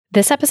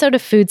This episode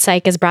of Food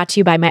Psych is brought to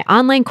you by my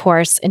online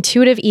course,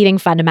 Intuitive Eating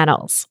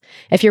Fundamentals.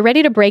 If you're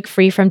ready to break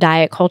free from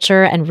diet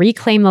culture and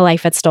reclaim the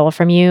life it stole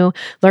from you,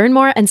 learn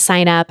more and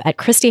sign up at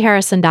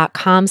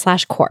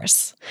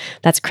christyharrison.com/course.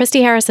 That's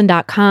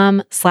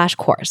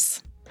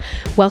christyharrison.com/course.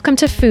 Welcome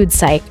to Food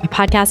Psych, a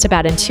podcast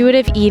about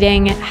intuitive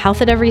eating,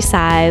 health at every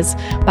size,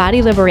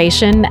 body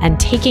liberation, and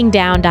taking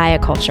down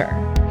diet culture.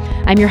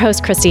 I'm your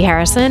host, Christy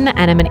Harrison,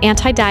 and I'm an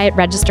anti-diet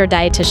registered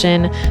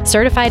dietitian,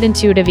 certified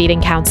intuitive eating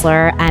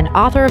counselor, and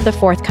author of the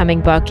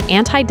forthcoming book,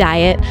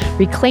 Anti-Diet: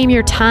 Reclaim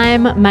Your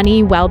Time,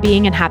 Money,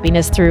 Well-Being, and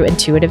Happiness Through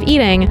Intuitive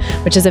Eating,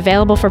 which is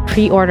available for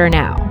pre-order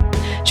now.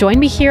 Join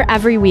me here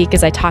every week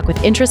as I talk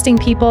with interesting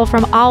people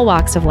from all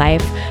walks of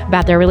life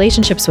about their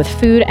relationships with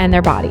food and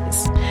their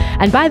bodies.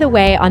 And by the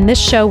way, on this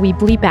show, we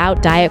bleep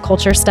out diet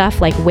culture stuff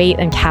like weight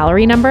and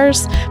calorie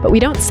numbers, but we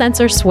don't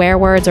censor swear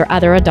words or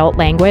other adult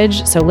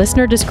language, so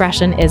listener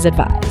discretion is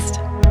advised.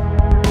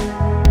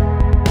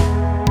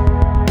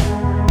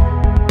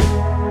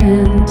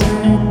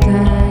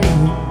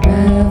 Anti-diet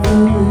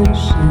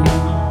revolution,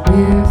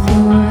 we're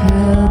for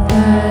health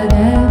at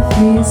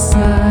every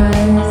size.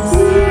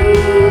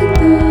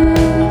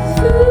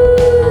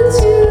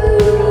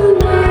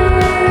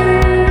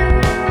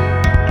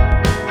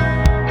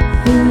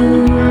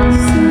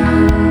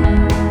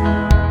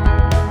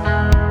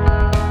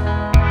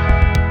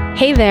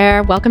 Hey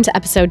there, welcome to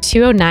episode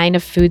 209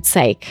 of Food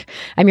Psych.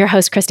 I'm your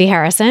host, Christy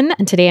Harrison,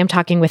 and today I'm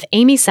talking with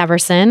Amee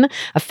Severson,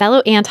 a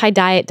fellow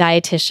anti-diet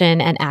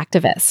dietitian and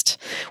activist.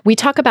 We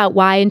talk about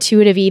why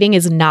intuitive eating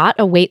is not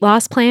a weight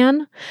loss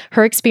plan,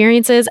 her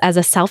experiences as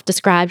a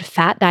self-described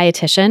fat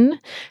dietitian,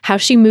 how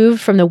she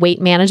moved from the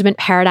weight management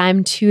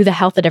paradigm to the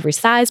health at every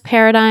size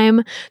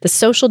paradigm, the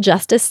social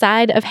justice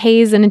side of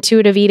HAES and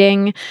intuitive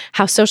eating,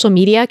 how social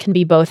media can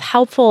be both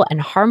helpful and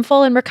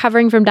harmful in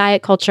recovering from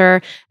diet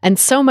culture, and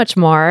so much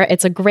more.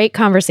 It's a great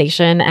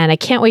conversation, and I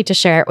can't wait to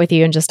share it with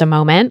you in just a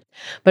moment.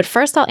 But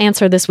first, I'll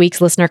answer this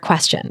week's listener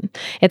question.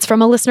 It's from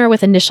a listener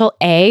with initial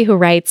A who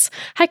writes,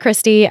 "Hi,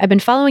 Christy. I've been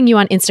following you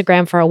on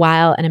Instagram for a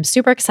while, and I'm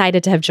super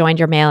excited to have joined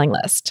your mailing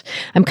list.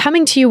 I'm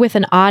coming to you with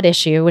an odd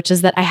issue, which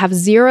is that I have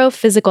zero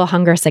physical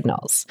hunger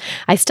signals.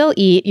 I still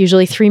eat,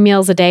 usually 3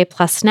 meals a day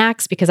plus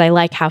snacks because I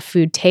like how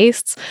food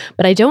tastes,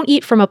 but I don't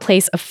eat from a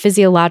place of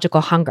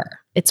physiological hunger.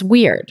 It's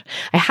weird.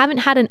 I haven't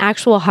had an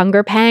actual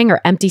hunger pang or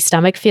empty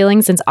stomach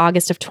feeling since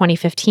August of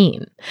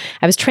 2015.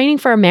 I was training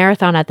for a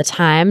marathon at the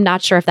time,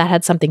 not sure if that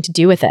had something to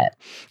do with it.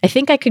 I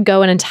think I could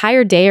go an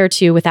entire day or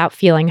two without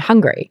feeling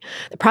hungry.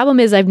 The problem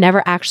is I've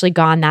never actually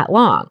gone that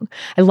long.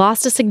 I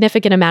lost a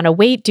significant amount of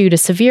weight due to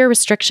severe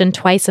restriction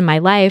twice in my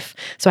life,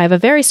 so I have a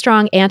very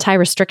strong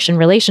anti-restriction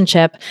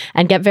relationship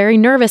and get very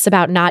nervous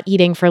about not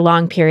eating for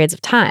long periods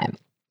of time.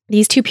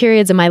 These 2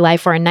 periods in my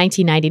life were in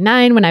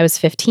 1999 when I was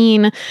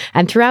 15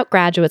 and throughout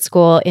graduate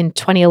school in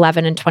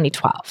 2011 and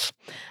 2012.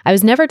 I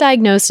was never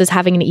diagnosed as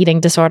having an eating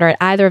disorder at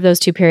either of those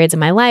 2 periods in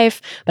my life,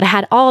 but I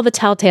had all the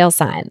telltale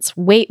signs: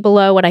 weight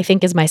below what I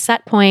think is my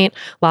set point,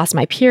 lost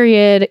my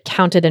period,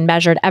 counted and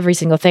measured every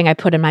single thing I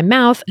put in my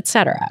mouth,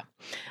 etc.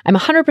 I'm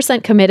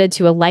 100% committed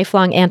to a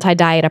lifelong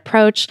anti-diet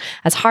approach,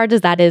 as hard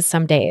as that is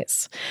some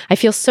days. I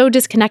feel so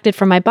disconnected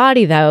from my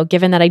body, though,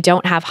 given that I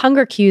don't have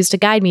hunger cues to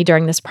guide me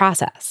during this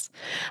process.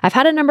 I've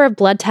had a number of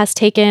blood tests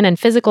taken and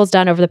physicals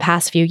done over the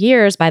past few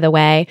years, by the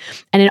way,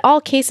 and in all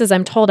cases,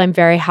 I'm told I'm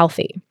very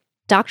healthy.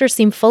 Doctors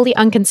seem fully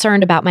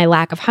unconcerned about my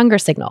lack of hunger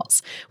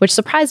signals, which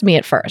surprised me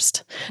at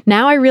first.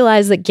 Now I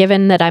realize that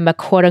given that I'm a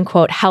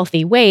quote-unquote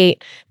healthy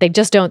weight, they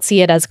just don't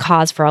see it as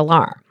cause for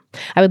alarm.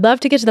 I would love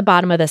to get to the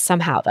bottom of this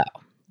somehow, though.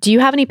 Do you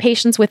have any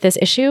patients with this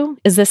issue?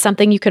 Is this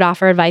something you could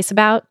offer advice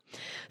about?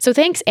 So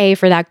thanks, A,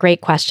 for that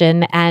great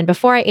question. And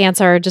before I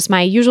answer, just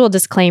my usual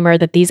disclaimer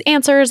that these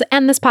answers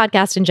and this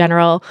podcast in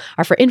general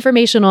are for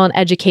informational and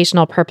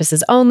educational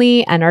purposes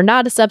only and are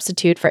not a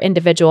substitute for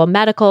individual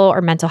medical or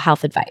mental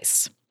health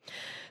advice.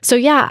 So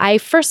yeah, I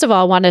first of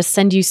all want to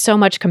send you so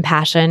much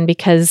compassion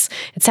because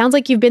it sounds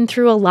like you've been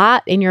through a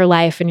lot in your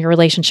life and your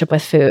relationship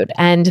with food.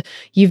 And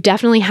you've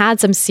definitely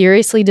had some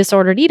seriously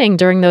disordered eating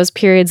during those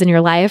periods in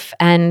your life.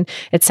 And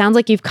it sounds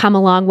like you've come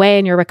a long way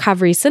in your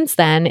recovery since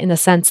then, in the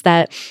sense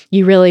that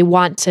you really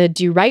want to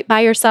do right by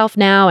yourself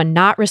now and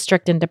not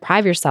restrict and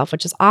deprive yourself,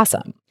 which is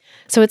awesome.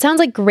 So it sounds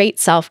like great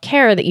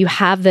self-care that you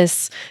have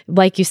this,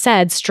 like you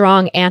said,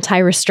 strong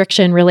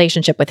anti-restriction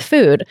relationship with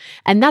food.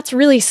 And that's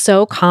really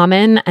so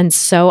common and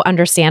so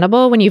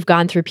understandable when you've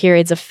gone through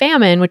periods of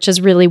famine, which is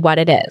really what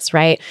it is,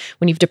 right?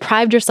 When you've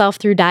deprived yourself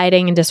through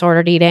dieting and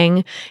disordered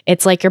eating,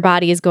 it's like your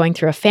body is going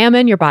through a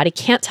famine. Your body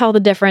can't tell the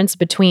difference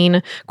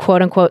between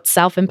quote unquote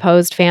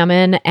self-imposed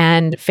famine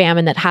and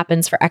famine that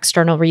happens for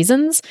external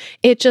reasons.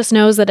 It just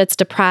knows that it's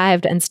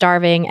deprived and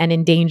starving and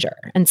in danger.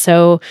 And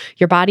so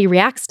your body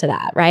reacts to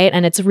that, right?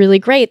 And it's really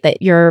great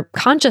that your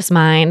conscious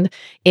mind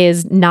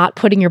is not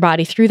putting your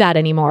body through that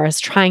anymore, is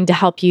trying to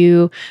help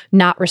you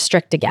not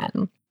restrict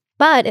again.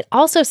 But it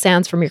also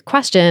sounds from your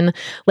question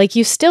like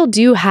you still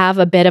do have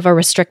a bit of a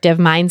restrictive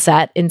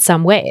mindset in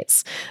some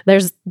ways.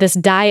 There's this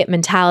diet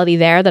mentality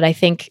there that I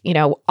think,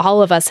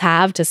 all of us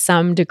have to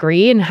some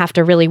degree and have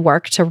to really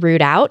work to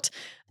root out.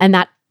 And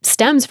that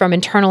stems from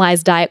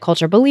internalized diet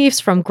culture beliefs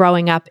from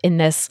growing up in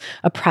this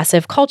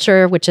oppressive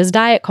culture, which is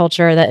diet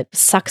culture that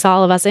sucks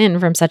all of us in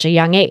from such a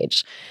young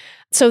age.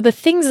 So the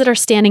things that are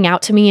standing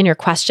out to me in your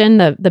question,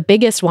 the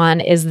biggest one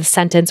is the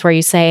sentence where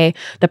you say,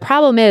 the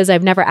problem is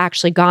I've never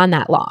actually gone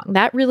that long.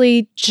 That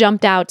really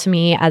jumped out to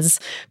me as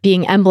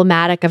being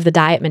emblematic of the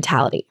diet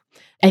mentality.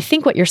 I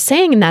think what you're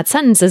saying in that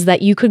sentence is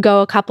that you could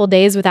go a couple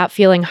days without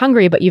feeling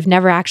hungry, but you've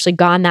never actually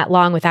gone that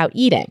long without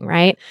eating,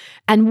 right?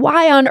 And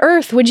why on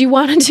earth would you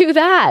want to do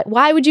that?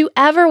 Why would you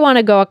ever want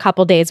to go a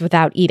couple days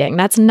without eating?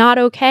 That's not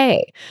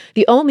okay.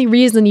 The only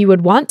reason you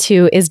would want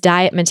to is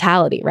diet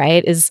mentality,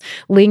 right? Is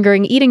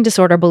lingering eating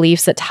disorder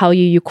beliefs that tell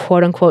you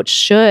quote unquote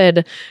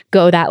should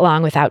go that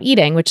long without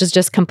eating, which is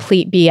just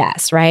complete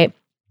BS, right?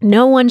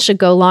 No one should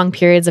go long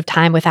periods of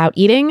time without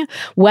eating,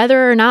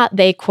 whether or not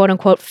they quote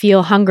unquote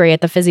feel hungry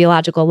at the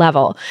physiological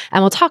level.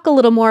 And we'll talk a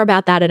little more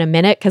about that in a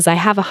minute because I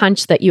have a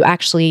hunch that you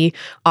actually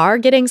are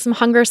getting some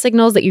hunger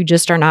signals that you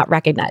just are not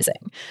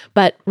recognizing.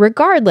 But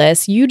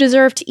regardless, you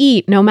deserve to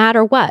eat no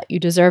matter what. You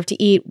deserve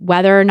to eat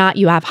whether or not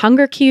you have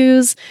hunger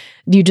cues.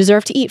 You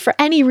deserve to eat for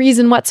any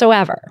reason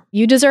whatsoever.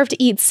 You deserve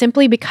to eat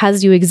simply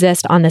because you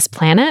exist on this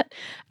planet,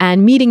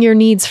 and meeting your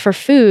needs for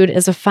food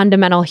is a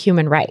fundamental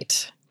human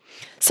right.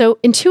 So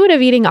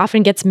intuitive eating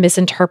often gets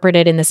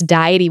misinterpreted in this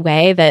diety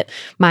way that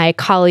my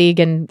colleague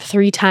and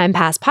 3-time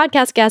past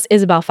podcast guest,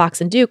 Isabel Fox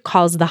and Duke,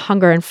 calls the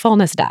hunger and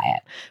fullness diet.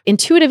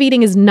 Intuitive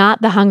eating is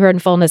not the hunger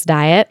and fullness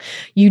diet.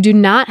 You do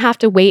not have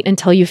to wait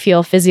until you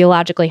feel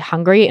physiologically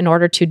hungry in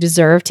order to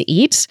deserve to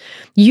eat.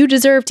 You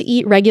deserve to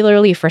eat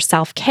regularly for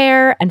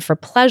self-care and for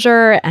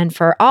pleasure and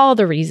for all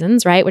the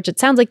reasons, right? Which it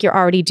sounds like you're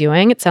already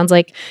doing. It sounds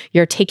like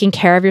you're taking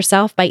care of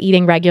yourself by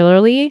eating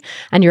regularly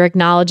and you're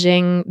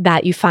acknowledging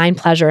that you find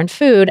pleasure in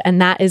food.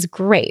 And that is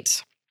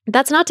great.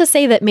 That's not to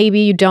say that maybe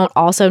you don't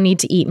also need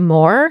to eat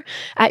more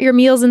at your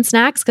meals and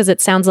snacks, because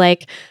it sounds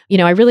like,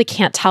 I really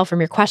can't tell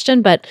from your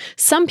question, but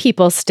some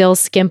people still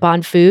skimp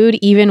on food,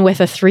 even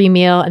with a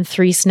 3-meal and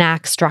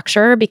 3-snack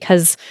structure,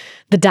 because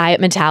the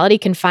diet mentality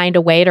can find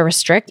a way to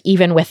restrict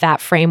even with that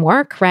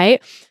framework,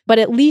 right? But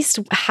at least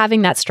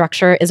having that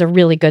structure is a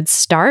really good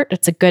start.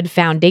 It's a good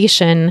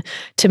foundation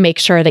to make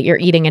sure that you're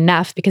eating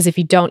enough, because if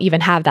you don't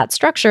even have that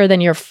structure,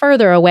 then you're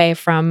further away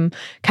from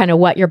kind of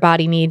what your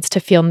body needs to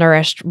feel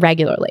nourished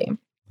regularly.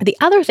 The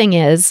other thing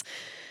is,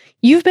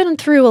 you've been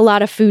through a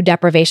lot of food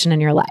deprivation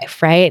in your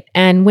life, right?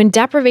 And when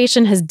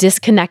deprivation has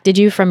disconnected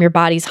you from your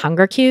body's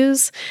hunger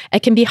cues,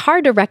 it can be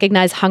hard to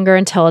recognize hunger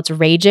until it's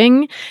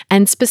raging.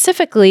 And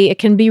specifically, it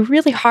can be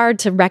really hard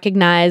to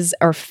recognize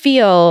or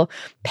feel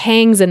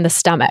pangs in the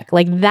stomach.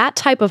 Like that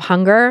type of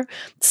hunger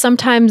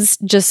sometimes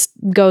just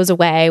goes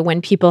away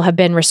when people have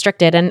been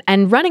restricted.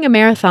 And running a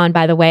marathon,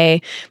 by the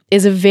way,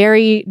 is a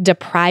very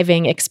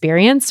depriving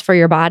experience for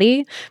your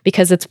body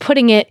because it's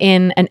putting it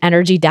in an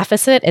energy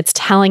deficit. It's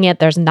telling it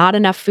there's not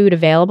enough food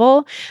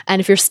available. And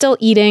if you're still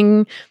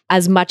eating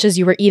as much as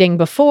you were eating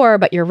before,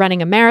 but you're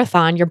running a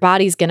marathon, your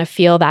body's going to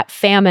feel that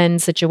famine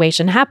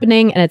situation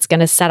happening and it's going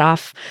to set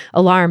off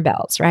alarm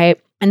bells,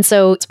 right? And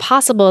so it's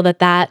possible that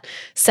that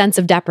sense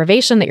of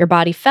deprivation that your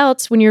body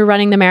felt when you're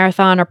running the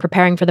marathon or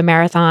preparing for the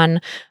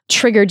marathon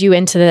triggered you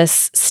into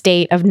this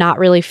state of not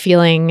really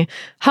feeling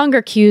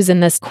hunger cues in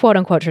this quote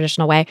unquote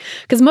traditional way.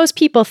 Because most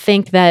people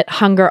think that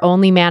hunger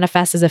only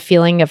manifests as a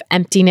feeling of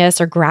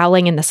emptiness or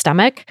growling in the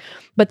stomach.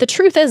 But the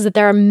truth is that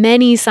there are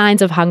many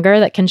signs of hunger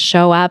that can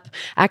show up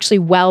actually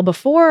well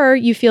before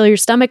you feel your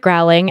stomach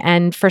growling.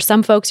 And for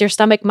some folks, your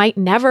stomach might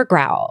never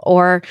growl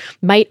or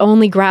might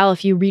only growl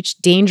if you reach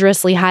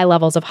dangerously high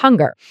levels of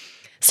hunger.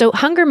 So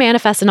hunger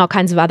manifests in all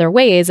kinds of other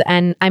ways,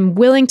 and I'm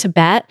willing to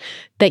bet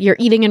that you're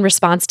eating in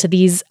response to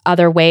these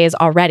other ways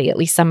already, at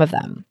least some of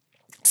them.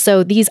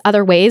 So these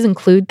other ways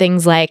include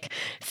things like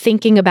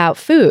thinking about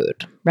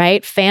food,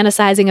 right?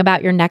 Fantasizing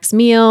about your next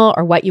meal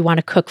or what you want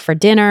to cook for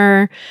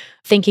dinner,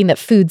 thinking that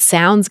food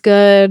sounds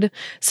good.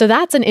 So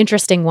that's an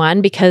interesting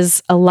one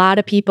because a lot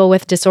of people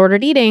with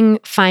disordered eating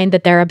find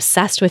that they're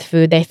obsessed with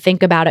food. They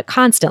think about it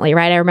constantly,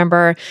 right? I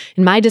remember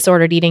in my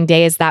disordered eating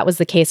days, that was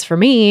the case for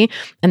me.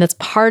 And that's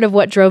part of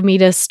what drove me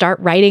to start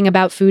writing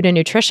about food and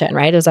nutrition,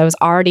 right? As I was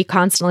already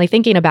constantly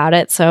thinking about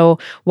it. So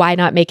why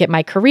not make it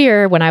my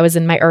career when I was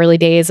in my early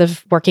days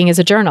of working as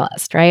a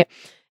journalist, right?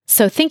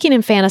 So thinking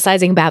and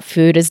fantasizing about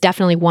food is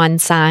definitely one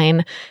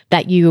sign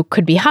that you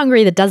could be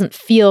hungry that doesn't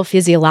feel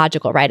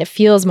physiological, right? It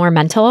feels more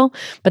mental,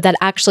 but that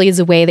actually is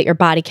a way that your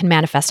body can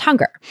manifest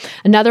hunger.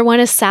 Another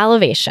one is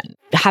salivation,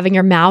 having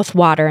your mouth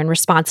water in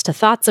response to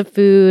thoughts of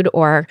food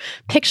or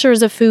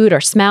pictures of food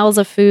or smells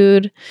of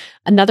food.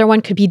 Another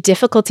one could be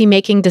difficulty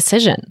making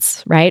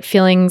decisions, right?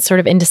 Feeling sort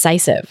of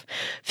indecisive,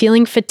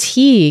 feeling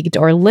fatigued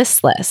or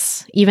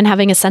listless, even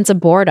having a sense of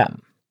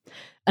boredom.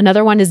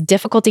 Another one is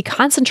difficulty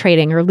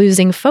concentrating or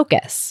losing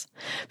focus,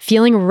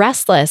 feeling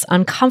restless,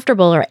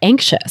 uncomfortable, or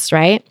anxious,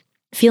 right?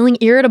 feeling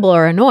irritable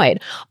or annoyed.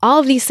 All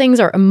of these things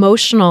are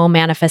emotional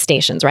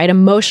manifestations, right?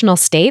 Emotional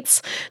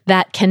states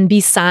that can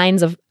be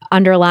signs of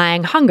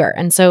underlying hunger.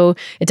 And so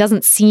it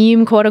doesn't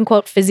seem quote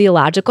unquote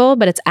physiological,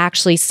 but it's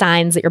actually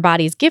signs that your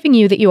body is giving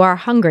you that you are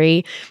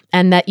hungry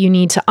and that you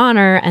need to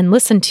honor and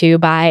listen to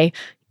by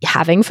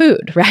having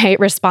food, right?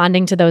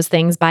 Responding to those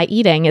things by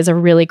eating is a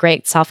really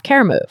great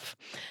self-care move.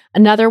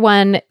 Another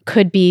one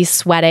could be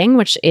sweating,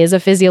 which is a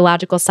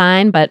physiological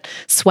sign, but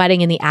sweating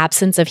in the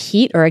absence of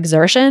heat or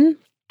exertion.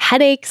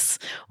 Headaches,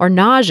 or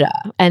nausea.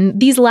 And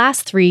these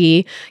last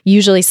three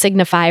usually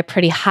signify a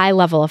pretty high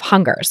level of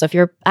hunger. So if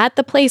you're at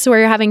the place where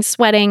you're having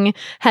sweating,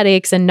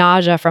 headaches, and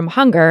nausea from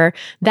hunger,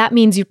 that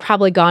means you've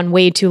probably gone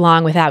way too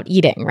long without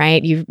eating,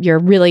 right? You're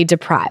really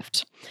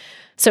deprived.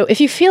 So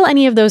if you feel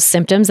any of those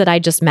symptoms that I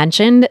just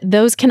mentioned,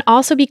 those can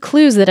also be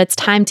clues that it's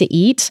time to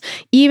eat,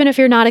 even if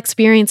you're not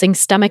experiencing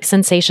stomach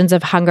sensations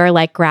of hunger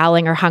like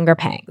growling or hunger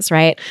pangs,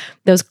 right?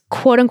 Those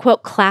quote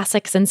unquote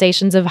classic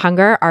sensations of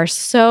hunger are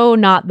so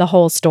not the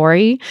whole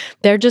story.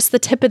 They're just the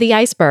tip of the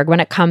iceberg when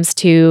it comes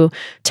to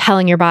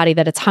telling your body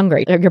that it's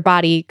hungry, or your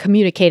body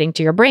communicating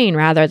to your brain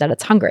rather that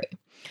it's hungry.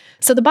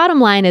 So the bottom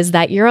line is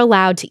that you're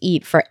allowed to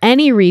eat for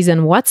any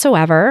reason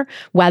whatsoever,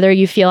 whether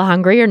you feel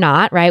hungry or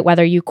not, right?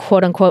 Whether you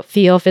quote unquote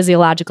feel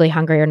physiologically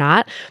hungry or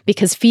not,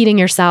 because feeding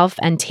yourself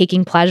and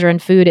taking pleasure in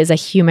food is a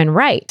human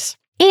right.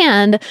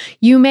 And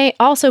you may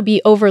also be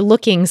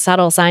overlooking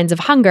subtle signs of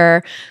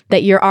hunger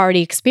that you're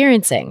already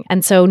experiencing.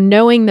 And so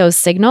knowing those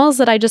signals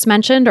that I just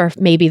mentioned, or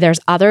maybe there's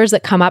others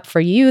that come up for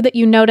you that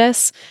you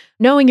notice,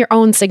 knowing your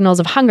own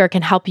signals of hunger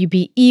can help you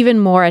be even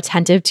more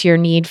attentive to your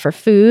need for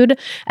food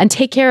and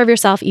take care of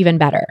yourself even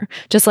better.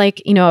 Just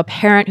like, a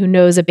parent who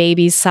knows a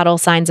baby's subtle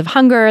signs of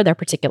hunger, their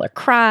particular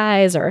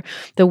cries, or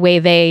the way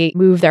they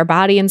move their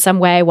body in some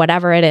way,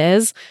 whatever it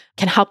is,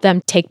 can help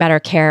them take better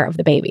care of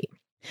the baby.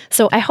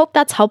 So I hope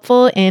that's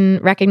helpful in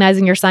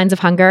recognizing your signs of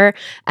hunger.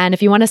 And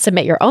if you want to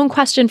submit your own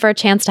question for a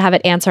chance to have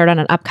it answered on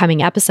an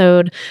upcoming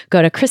episode,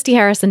 go to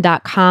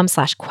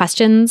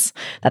christyharrison.com/questions.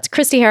 That's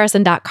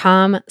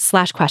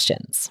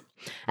christyharrison.com/questions.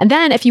 And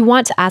then if you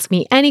want to ask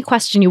me any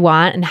question you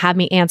want and have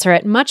me answer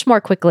it much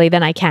more quickly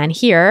than I can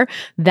here,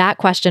 that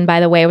question, by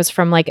the way, was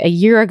from like a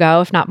year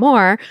ago, if not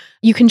more,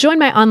 you can join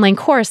my online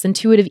course,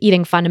 Intuitive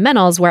Eating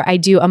Fundamentals, where I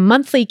do a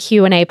monthly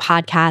Q&A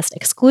podcast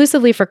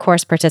exclusively for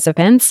course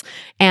participants,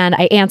 and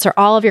I answer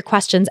all of your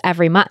questions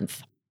every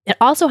month. It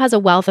also has a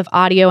wealth of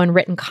audio and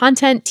written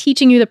content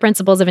teaching you the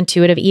principles of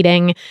intuitive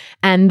eating,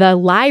 and the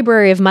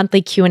library of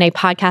monthly Q&A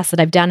podcasts that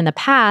I've done in the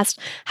past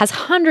has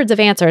hundreds of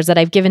answers that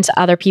I've given to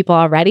other people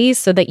already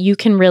so that you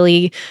can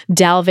really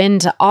delve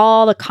into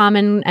all the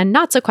common and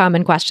not so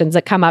common questions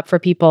that come up for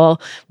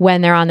people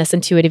when they're on this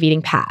intuitive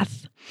eating path.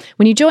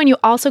 When you join, you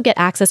also get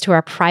access to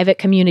our private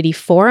community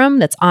forum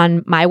that's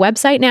on my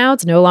website now.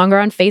 It's no longer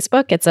on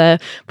Facebook. It's a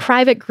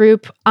private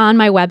group on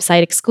my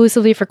website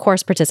exclusively for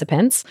course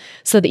participants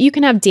so that you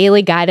can have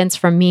daily guidance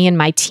from me and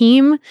my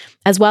team,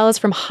 as well as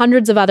from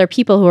hundreds of other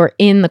people who are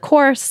in the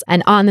course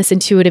and on this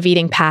intuitive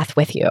eating path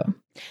with you.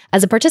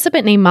 As a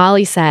participant named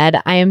Molly said,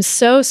 I am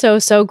so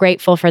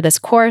grateful for this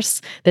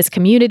course, this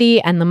community,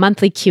 and the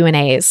monthly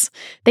Q&As.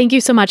 Thank you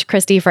so much,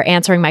 Christy, for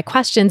answering my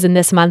questions in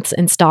this month's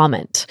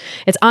installment.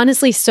 It's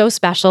honestly so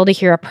special to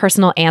hear a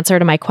personal answer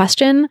to my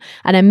question,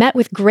 and I'm met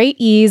with great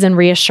ease and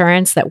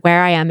reassurance that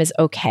where I am is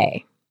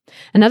okay.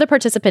 Another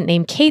participant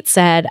named Kate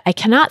said, I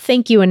cannot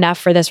thank you enough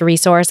for this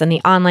resource and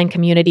the online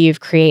community you've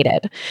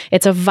created.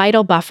 It's a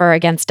vital buffer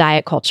against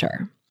diet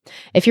culture.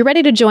 If you're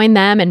ready to join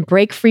them and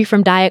break free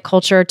from diet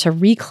culture to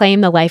reclaim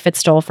the life it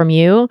stole from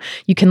you,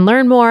 you can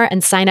learn more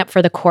and sign up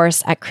for the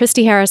course at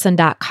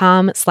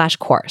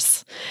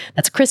christyharrison.com/course.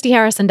 That's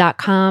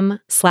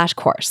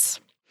christyharrison.com/course.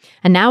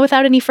 And now,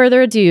 without any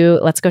further ado,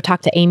 let's go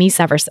talk to Amee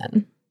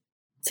Severson.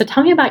 So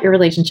tell me about your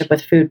relationship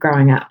with food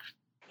growing up.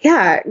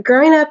 Yeah,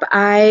 growing up,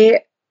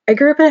 I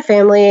grew up in a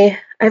family.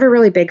 I have a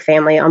really big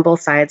family on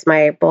both sides.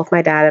 Both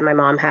my dad and my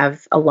mom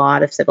have a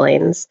lot of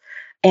siblings.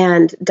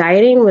 And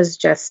dieting was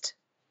just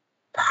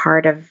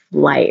part of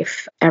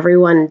life.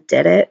 Everyone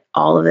did it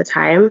all of the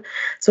time.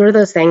 So one of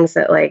those things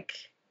that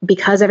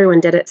because everyone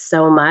did it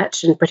so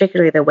much, and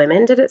particularly the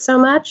women did it so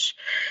much,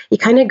 you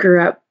kind of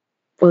grew up,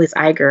 well, at least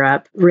I grew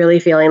up, really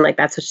feeling like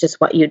that's just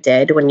what you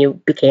did when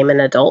you became an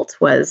adult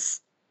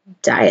was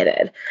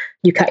dieted.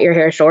 You cut your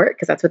hair short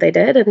because that's what they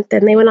did, and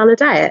then they went on a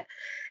diet.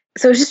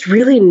 So it was just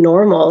really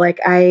normal.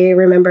 I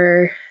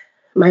remember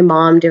my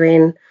mom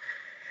doing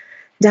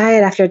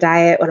diet after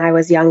diet when I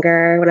was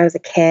younger, when I was a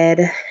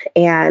kid,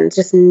 and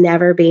just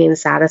never being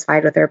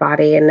satisfied with her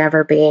body and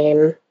never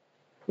being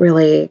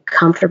really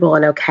comfortable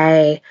and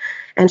okay.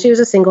 And she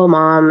was a single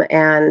mom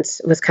and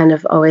was kind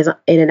of always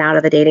in and out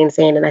of the dating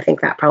scene. And I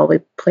think that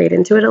probably played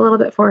into it a little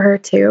bit for her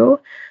too.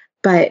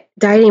 But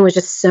dieting was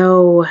just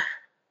so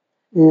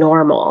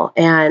normal.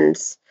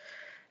 And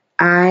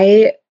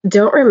I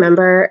don't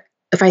remember,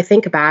 if I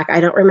think back, I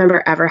don't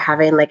remember ever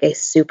having a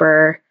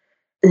super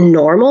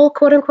normal,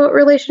 quote unquote,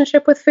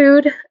 relationship with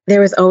food.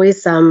 There was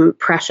always some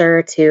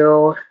pressure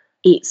to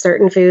eat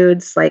certain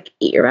foods, like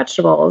eat your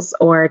vegetables,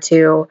 or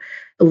to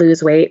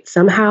lose weight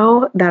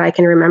somehow that I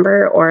can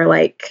remember, or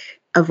like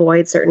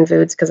avoid certain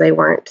foods because they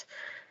weren't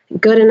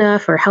good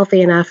enough or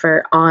healthy enough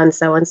or on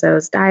so and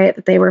so's diet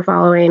that they were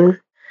following.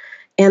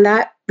 And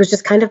that was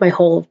just kind of my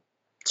whole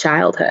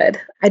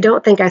childhood. I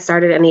don't think I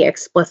started any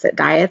explicit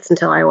diets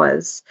until I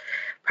was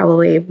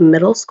probably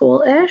middle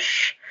school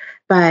ish,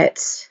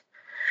 but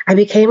I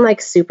became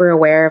like super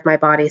aware of my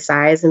body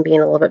size and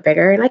being a little bit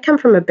bigger. And I come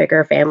from a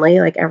bigger family,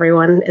 like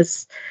everyone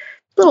is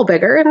a little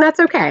bigger, and that's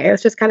okay.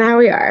 It's just kind of how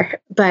we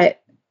are.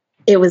 But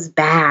it was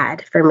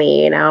bad for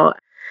me, you know.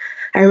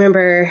 I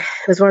remember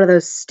it was one of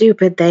those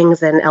stupid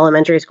things in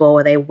elementary school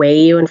where they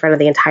weigh you in front of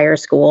the entire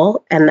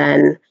school and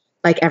then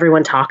like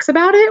everyone talks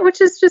about it,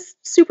 which is just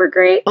super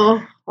great.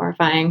 Oh,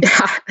 horrifying.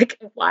 Yeah,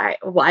 like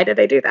why did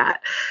they do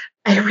that?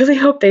 I really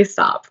hope they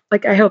stop.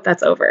 Like I hope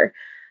that's over.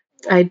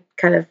 I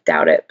kind of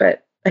doubt it,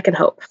 but I can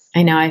hope.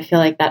 I know. I feel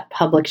like that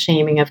public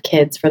shaming of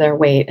kids for their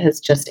weight has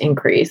just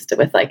increased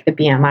with like the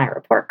BMI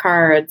report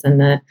cards and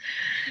the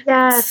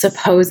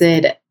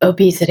supposed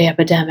obesity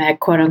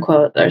epidemic, quote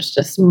unquote. There's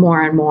just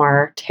more and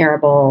more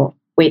terrible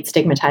weight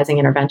stigmatizing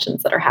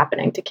interventions that are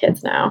happening to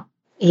kids now.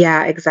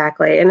 Yeah,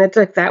 exactly. And it's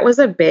like that was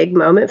a big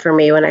moment for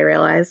me when I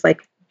realized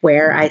like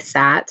where I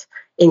sat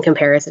in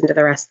comparison to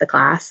the rest of the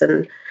class.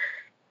 And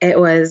it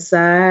was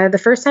the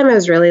first time I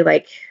was really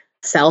like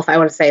I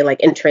want to say like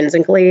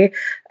intrinsically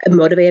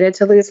motivated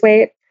to lose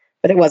weight,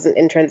 but it wasn't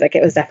intrinsic.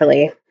 It was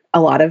definitely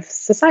a lot of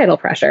societal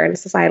pressure and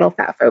societal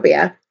fat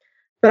phobia.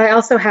 But I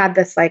also had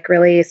this like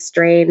really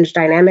strange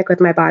dynamic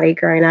with my body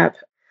growing up.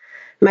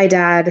 My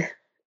dad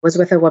was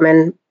with a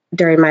woman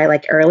during my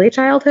like early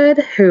childhood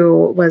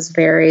who was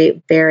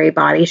very, very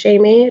body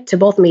shamey to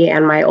both me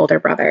and my older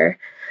brother.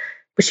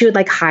 But she would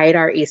like hide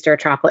our Easter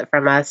chocolate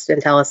from us and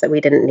tell us that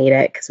we didn't need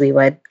it because we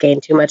would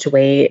gain too much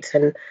weight.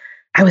 And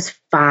I was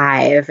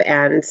 5,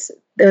 and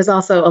there was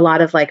also a lot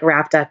of like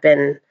wrapped up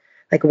in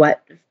like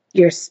what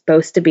you're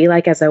supposed to be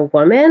like as a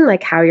woman,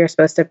 like how you're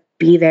supposed to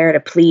be there to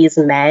please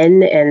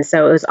men. And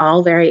so it was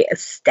all very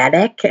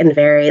aesthetic and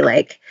very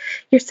like,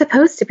 you're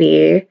supposed to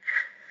be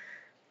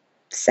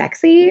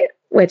sexy,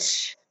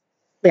 which,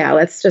 yeah,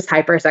 let's just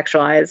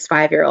hypersexualize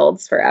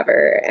 5-year-olds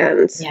forever.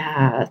 And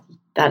yeah,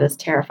 that is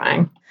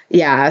terrifying.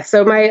 Yeah.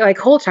 So my like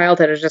whole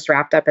childhood was just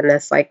wrapped up in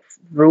this like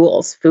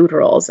food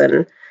rules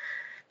and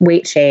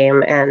weight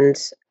shame. And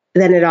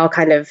then it all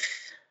kind of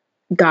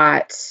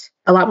got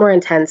a lot more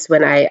intense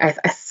when I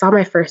saw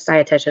my first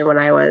dietitian when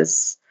I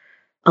was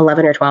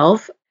 11 or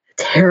 12.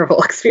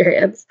 Terrible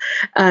experience.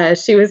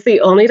 She was the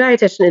only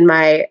dietitian in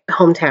my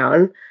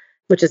hometown,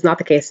 which is not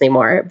the case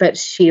anymore, but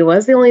she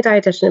was the only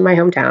dietitian in my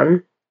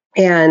hometown.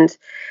 And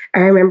I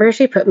remember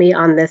she put me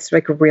on this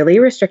like really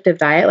restrictive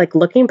diet. Like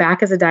looking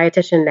back as a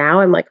dietitian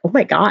now, I'm like, oh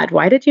my God,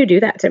 why did you do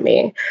that to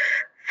me?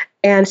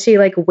 And she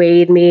like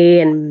weighed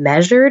me and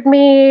measured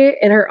me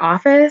in her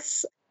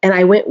office. And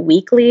I went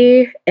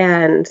weekly,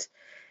 and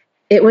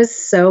it was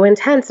so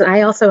intense. And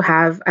I also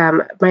have,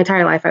 my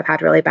entire life, I've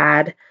had really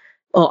bad,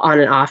 well, on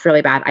and off,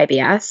 really bad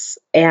IBS.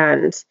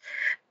 And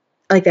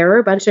like there were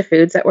a bunch of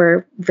foods that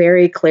were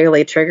very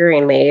clearly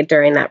triggering me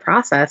during that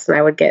process. And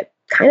I would get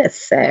kind of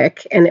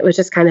sick, and it was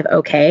just kind of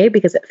okay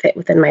because it fit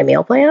within my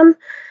meal plan.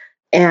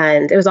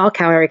 And it was all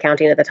calorie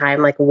counting at the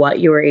time. Like what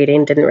you were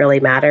eating didn't really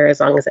matter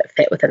as long as it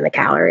fit within the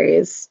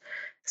calories.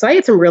 So I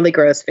ate some really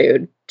gross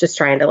food, just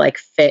trying to like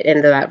fit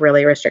into that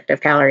really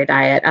restrictive calorie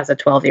diet as a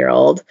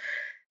 12-year-old.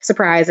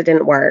 Surprise, it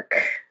didn't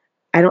work.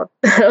 I don't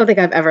think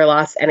I've ever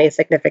lost any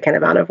significant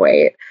amount of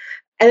weight.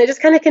 And it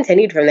just kind of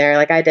continued from there.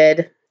 Like I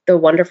did the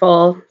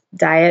wonderful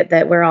diet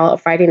that we're all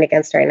fighting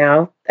against right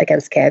now,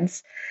 against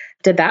kids.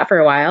 Did that for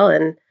a while.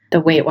 And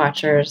the Weight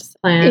Watchers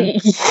plan.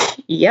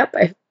 Yep.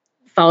 I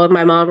followed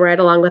my mom right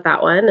along with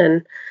that one.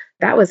 And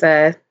that was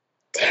a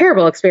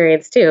terrible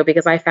experience too,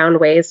 because I found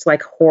ways to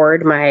like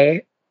hoard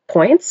my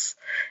points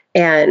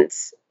and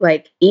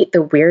like eat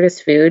the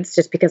weirdest foods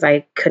just because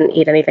I couldn't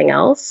eat anything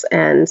else.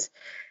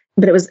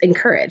 But it was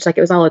encouraged. Like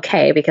it was all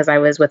okay because I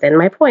was within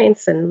my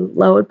points and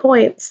lowered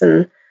points.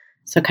 And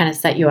so kind of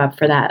set you up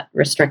for that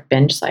restrict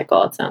binge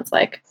cycle, it sounds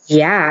like.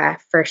 Yeah,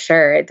 for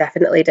sure. It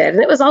definitely did.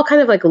 And it was all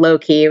kind of like low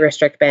key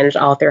restrict binge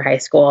all through high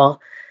school.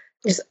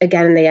 Just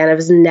again and again, I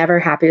was never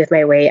happy with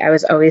my weight. I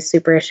was always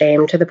super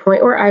ashamed to the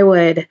point where I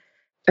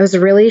was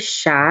really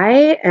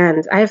shy.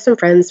 And I have some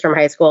friends from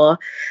high school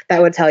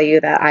that would tell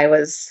you that I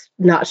was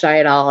not shy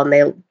at all.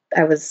 And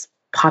I was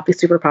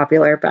super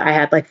popular, but I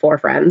had like 4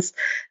 friends.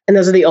 And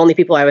those are the only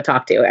people I would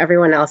talk to.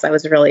 Everyone else, I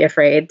was really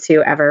afraid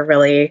to ever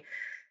really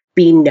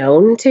be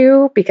known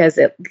to because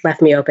it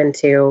left me open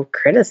to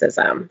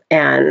criticism.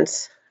 And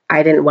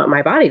I didn't want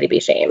my body to be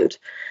shamed.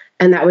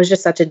 And that was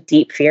just such a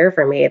deep fear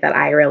for me that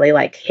I really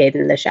like hid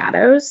in the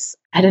shadows.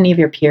 Had any of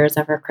your peers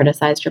ever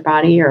criticized your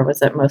body, or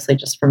was it mostly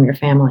just from your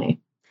family?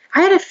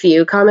 I had a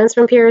few comments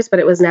from peers, but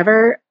it was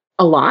never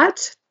a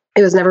lot.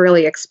 It was never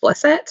really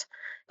explicit.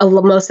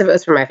 Most of it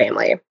was from my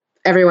family.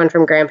 Everyone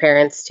from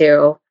grandparents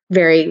to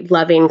very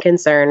loving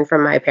concern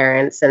from my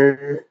parents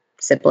and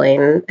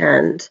sibling.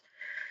 And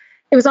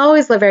it was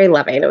always very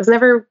loving. It was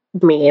never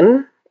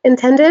mean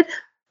intended,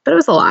 but it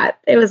was a lot.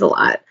 It was a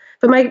lot.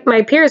 But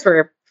my peers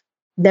were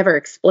never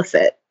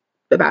explicit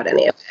about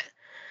any of it,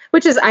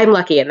 which is, I'm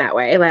lucky in that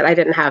way that I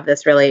didn't have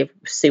this really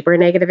super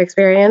negative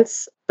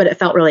experience, but it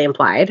felt really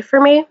implied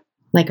for me.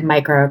 Like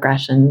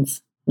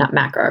microaggressions, not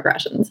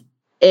macroaggressions.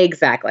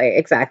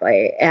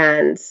 Exactly.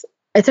 And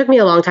it took me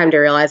a long time to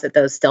realize that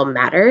those still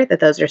matter, that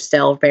those are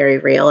still very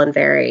real and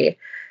very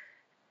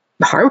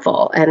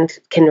harmful and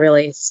can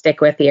really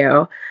stick with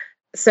you.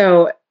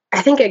 So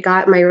I think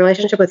my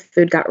relationship with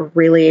food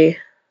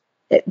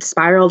it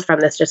spiraled from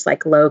this just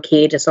like low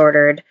key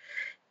disordered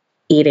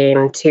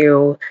eating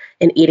to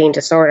an eating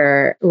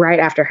disorder right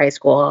after high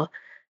school.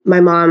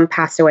 My mom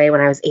passed away when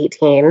I was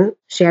 18.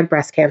 She had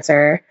breast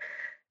cancer,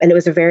 and it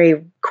was a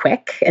very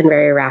quick and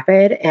very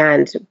rapid.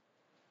 And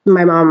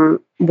my mom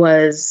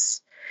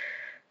was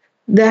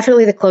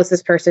definitely the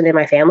closest person in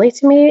my family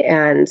to me.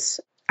 And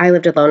I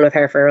lived alone with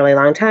her for a really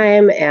long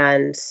time.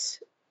 And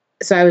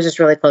so I was just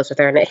really close with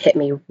her, and it hit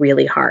me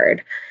really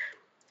hard.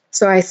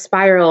 So I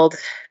spiraled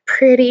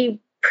pretty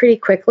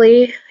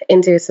quickly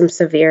into some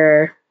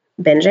severe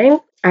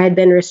binging. I had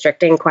been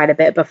restricting quite a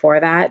bit before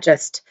that.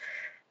 Just,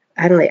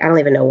 I don't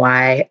even know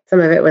why.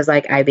 Some of it was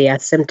like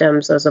IBS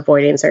symptoms. I was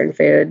avoiding certain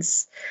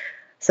foods.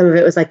 Some of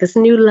it was like this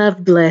new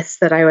love bliss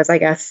that I was, I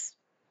guess,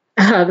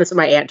 this is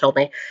what my aunt told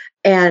me.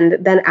 And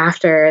then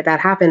after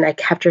that happened, I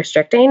kept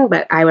restricting,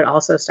 but I would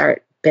also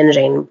start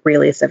binging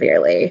really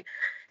severely.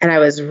 And I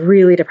was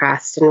really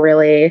depressed and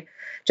really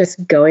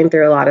just going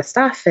through a lot of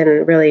stuff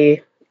and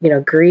really,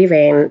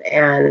 grieving.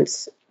 And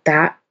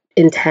that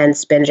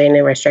intense binging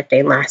and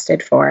restricting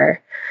lasted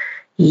for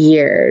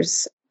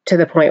years, to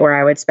the point where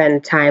I would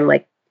spend time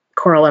like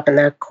curl up in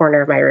the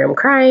corner of my room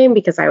crying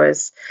because I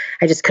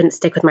just couldn't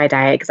stick with my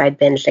diet because I'd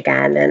binged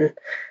again. And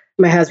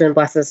my husband,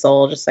 bless his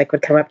soul, just like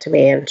would come up to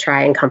me and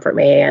try and comfort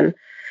me and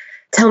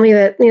tell me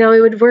that,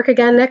 it would work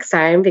again next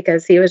time,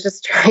 because he was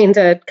just trying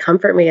to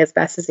comfort me as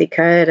best as he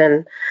could.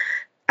 And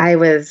I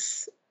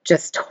was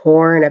just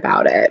torn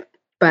about it.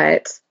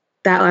 But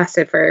that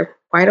lasted for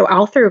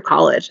all through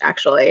college,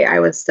 actually. I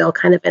was still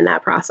kind of in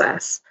that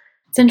process.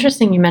 It's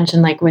interesting you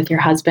mentioned, like, with your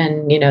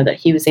husband, that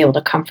he was able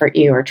to comfort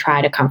you or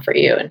try to comfort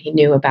you, and he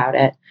knew about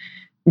it.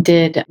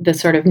 Did the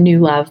sort of new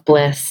love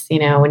bliss,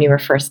 when you were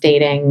first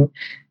dating,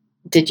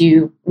 did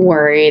you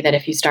worry that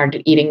if you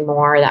started eating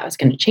more, that was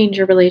going to change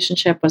your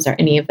relationship? Was there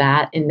any of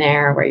that in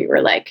there where you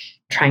were like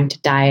trying to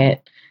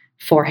diet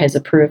for his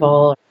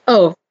approval?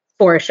 Oh,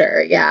 for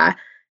sure. Yeah.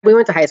 We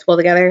went to high school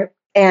together,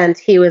 and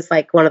he was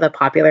like one of the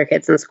popular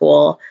kids in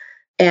school.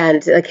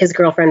 And like his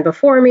girlfriend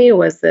before me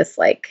was this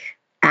like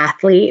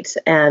athlete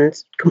and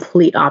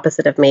complete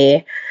opposite of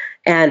me.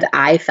 And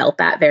I felt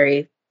that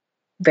very,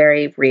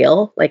 very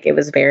real. Like it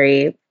was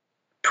very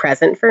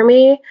present for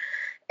me.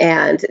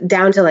 And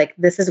down to like,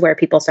 this is where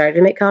people started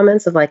to make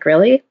comments of like,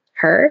 really?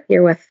 Her?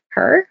 You're with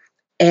her?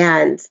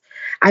 And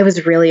I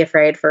was really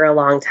afraid for a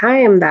long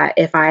time that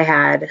if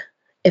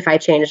I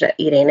changed at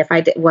eating, if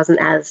I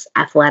wasn't as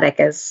athletic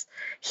as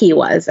he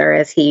was, or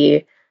as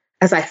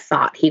I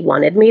thought he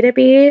wanted me to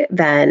be,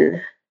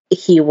 then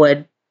he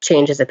would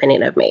change his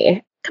opinion of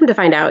me. Come to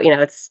find out,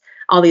 it's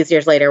all these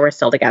years later, we're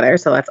still together.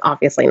 So that's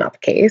obviously not the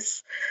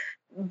case.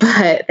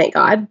 But thank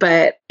God.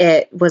 But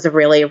it was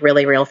really,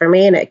 really real for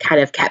me. And it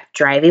kind of kept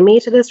driving me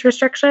to this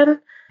restriction.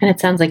 And it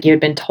sounds like you had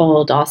been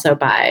told also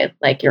by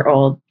like your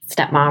old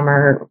stepmom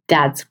or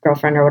dad's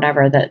girlfriend or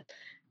whatever,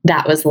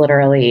 that was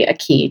literally a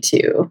key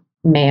to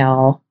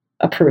male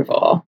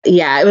approval.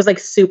 Yeah, it was like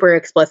super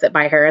explicit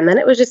by her. And then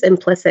it was just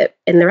implicit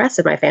in the rest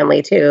of my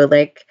family too.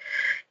 Like,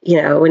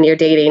 when you're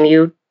dating,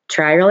 you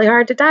try really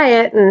hard to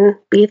diet and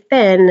be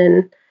thin,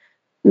 and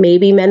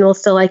maybe men will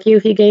still like you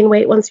if you gain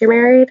weight once you're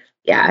married.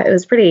 Yeah,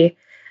 there's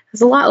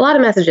a lot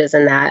of messages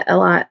in that, a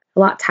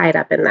lot tied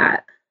up in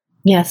that.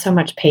 Yeah, so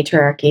much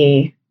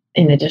patriarchy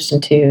in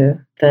addition to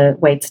the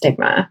weight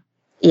stigma.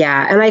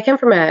 Yeah, and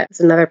it's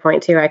another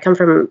point too. I come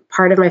from,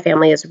 part of my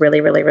family is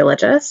really, really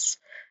religious.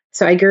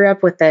 So I grew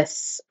up with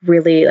this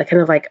really like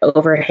kind of like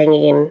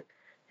overhanging,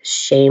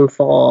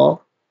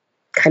 shameful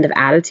kind of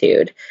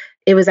attitude.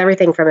 It was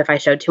everything from if I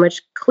showed too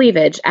much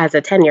cleavage as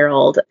a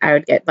 10-year-old, I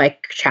would get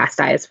like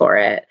chastised for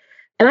it.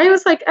 And I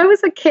was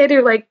a kid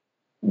who like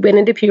went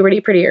into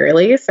puberty pretty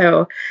early.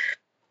 So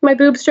my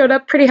boobs showed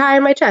up pretty high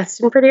in my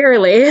chest and pretty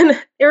early, and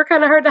they were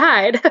kind of hard to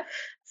hide.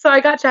 So I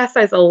got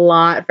chastised a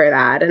lot for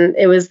that. And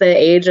it was the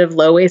age of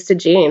low-waisted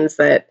jeans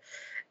that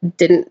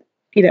didn't,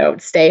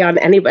 stay on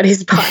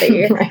anybody's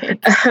body. Right.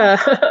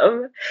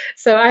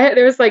 So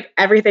there was like,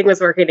 everything was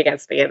working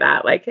against me in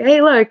that. Like, hey,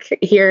 look,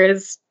 here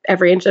is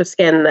every inch of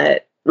skin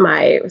that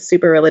my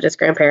super religious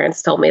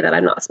grandparents told me that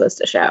I'm not supposed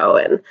to show.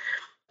 And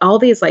all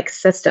these like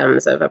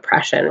systems of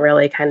oppression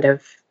really kind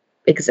of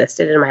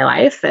existed in my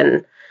life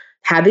and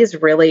had these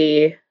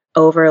really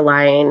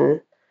overlying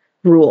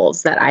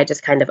rules that I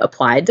just kind of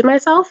applied to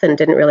myself and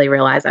didn't really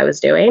realize I was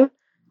doing.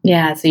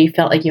 Yeah. So you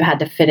felt like you had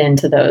to fit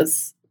into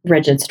those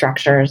rigid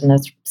structures and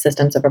those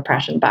systems of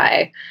oppression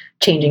by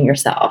changing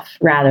yourself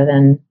rather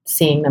than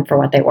seeing them for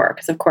what they were.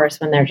 Because of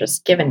course, when they're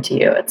just given to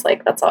you, it's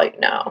like, that's all you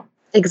know.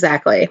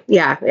 Exactly.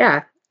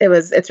 Yeah.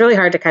 it's really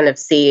hard to kind of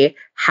see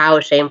how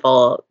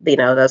shameful,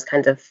 those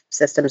kinds of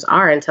systems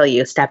are until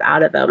you step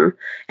out of them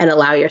and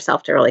allow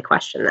yourself to really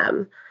question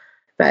them.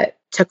 But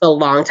took a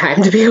long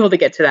time to be able to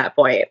get to that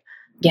point.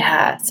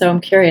 Yeah. So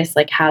I'm curious,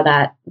 like how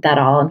that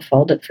all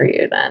unfolded for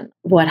you then.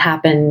 What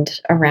happened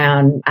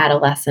around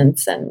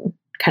adolescence and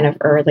kind of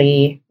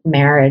early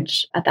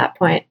marriage at that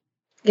point?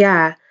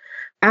 Yeah.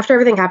 After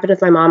everything happened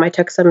with my mom, I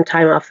took some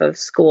time off of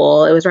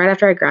school. It was right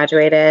after I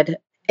graduated.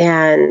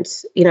 And,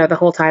 the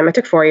whole time I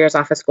took 4 years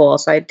off of school.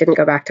 So I didn't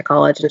go back to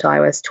college until I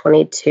was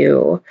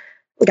 22.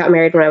 Got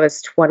married when I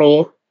was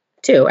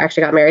 22.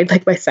 Actually got married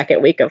like my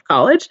second week of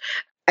college.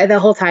 The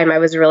whole time I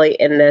was really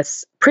in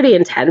this pretty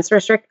intense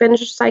restrict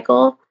binge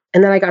cycle.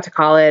 And then I got to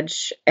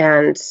college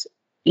and,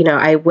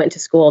 I went to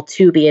school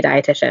to be a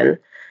dietitian.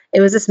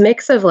 It was this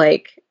mix of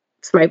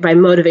my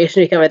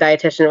motivation to become a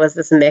dietitian was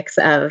this mix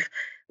of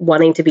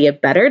wanting to be a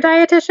better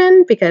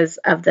dietitian because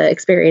of the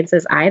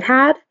experiences I'd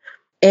had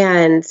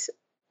and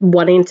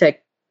wanting to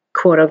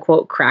quote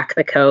unquote crack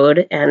the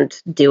code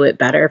and do it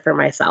better for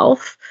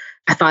myself.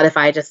 I thought if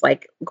I just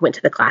went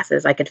to the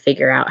classes, I could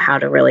figure out how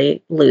to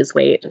really lose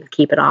weight and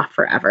keep it off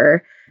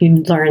forever. You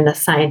learn the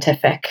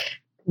scientific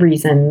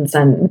reasons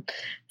and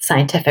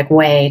scientific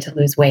way to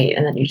lose weight,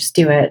 and then you just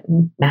do it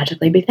and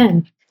magically be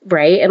thin.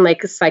 Right. And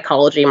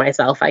psychology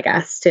myself, I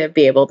guess, to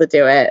be able to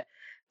do it.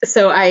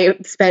 So I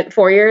spent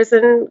 4 years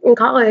in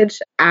college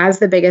as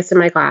the biggest in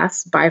my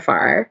class by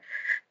far,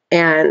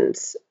 and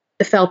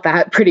felt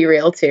that pretty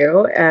real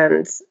too.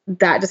 And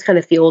that just kind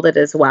of fueled it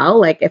as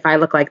well. If I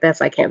look like this,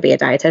 I can't be a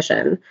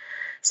dietitian.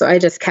 So I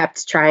just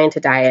kept trying to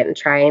diet and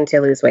trying to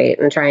lose weight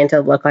and trying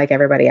to look like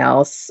everybody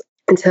else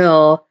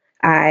until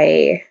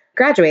I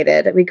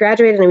graduated. We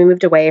graduated and we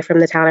moved away from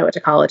the town I went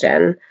to college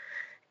in.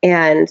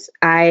 And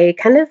I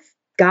kind of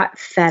got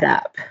fed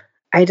up.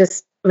 I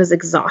just was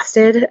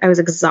exhausted. I was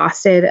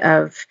exhausted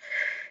of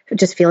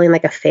just feeling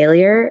like a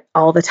failure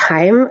all the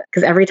time.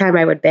 Because every time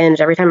I would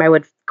binge, every time I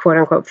would quote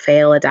unquote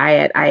fail a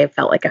diet, I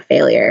felt like a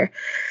failure.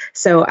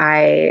 So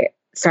I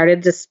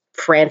started just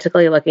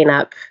frantically looking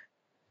up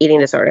eating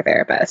disorder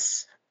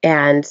therapists.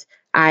 And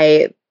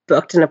I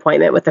booked an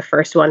appointment with the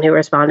first one who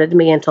responded to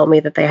me and told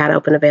me that they had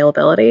open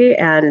availability.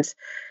 And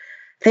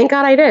thank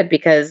God I did,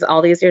 because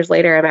all these years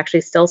later, I'm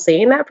actually still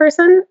seeing that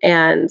person.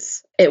 And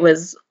it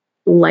was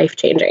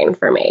life-changing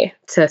for me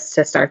to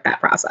start that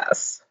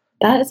process.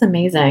 That is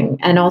amazing.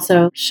 And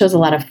also shows a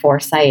lot of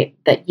foresight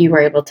that you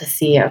were able to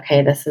see,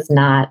 okay, this is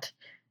not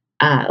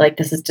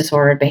this is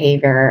disordered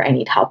behavior. I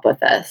need help with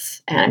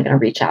this. And I'm going to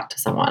reach out to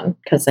someone.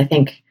 Because I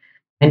think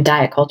in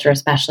diet culture,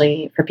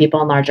 especially for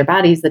people in larger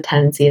bodies, the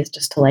tendency is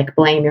just to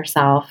blame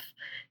yourself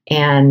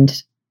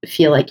and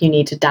feel like you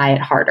need to diet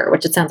harder,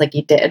 which it sounds like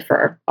you did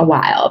for a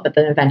while. But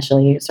then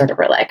eventually you sort of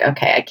were like,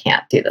 okay, I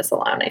can't do this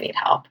alone. I need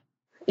help.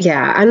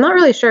 Yeah, I'm not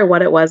really sure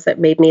what it was that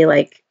made me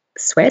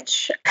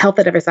switch. Health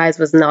at every size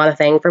was not a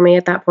thing for me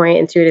at that point.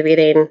 Intuitive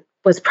eating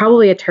was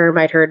probably a term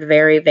I'd heard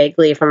very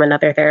vaguely from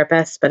another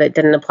therapist, but it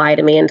didn't apply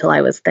to me until I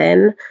was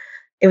thin.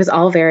 It was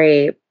all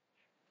very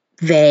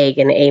vague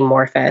and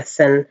amorphous.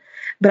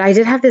 But I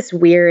did have this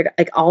weird,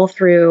 all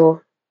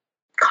through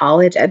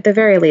college, at the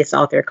very least,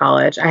 all through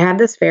college, I had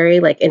this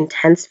very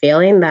intense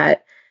feeling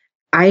that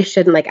I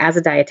shouldn't, as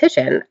a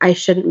dietitian, I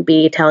shouldn't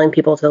be telling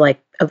people to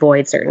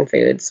avoid certain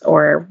foods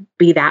or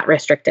be that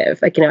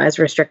restrictive, as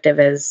restrictive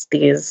as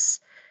these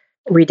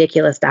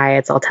ridiculous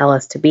diets all tell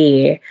us to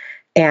be.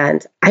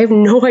 And I have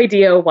no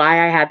idea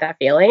why I had that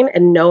feeling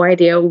and no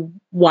idea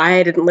why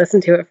I didn't listen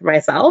to it for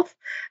myself.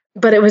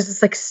 But it was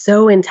just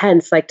so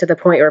intense, to the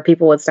point where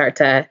people would start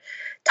to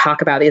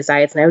talk about these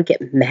diets and I would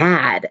get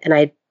mad and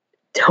I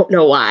don't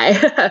know why.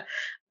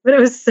 But it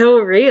was so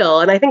real.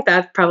 And I think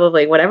that's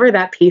probably whatever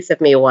that piece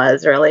of me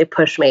was really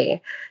pushed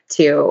me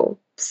to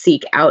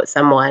seek out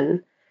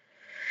someone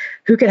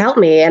who could help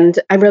me. And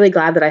I'm really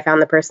glad that I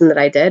found the person that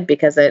I did,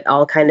 because it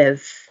all kind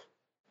of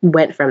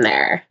went from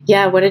there.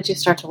 Yeah. What did you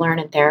start to learn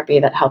in therapy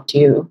that helped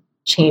you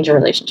change your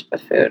relationship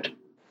with food?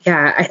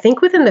 Yeah, I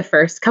think within the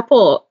first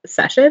couple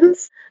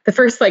sessions, the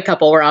first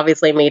couple were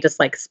obviously me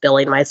just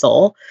spilling my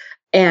soul.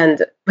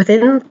 And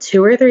within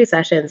 2 or 3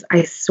 sessions,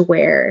 I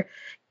swear,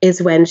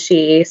 is when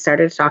she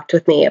started to talk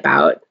with me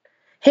about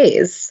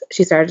HAES.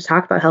 She started to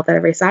talk about health at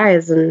every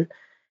size. And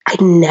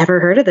I'd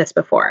never heard of this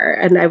before.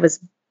 And I was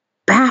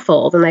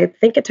baffled. And I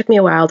think it took me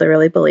a while to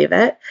really believe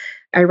it.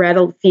 I read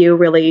a few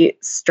really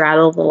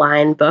straddle the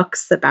line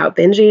books about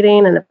binge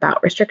eating and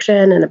about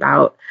restriction and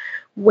about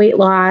weight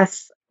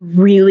loss.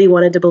 Really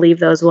wanted to believe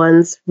those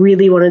ones.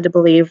 Really wanted to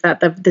believe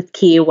that the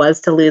key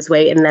was to lose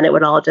weight and then it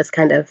would all just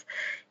kind of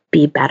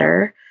be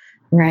better.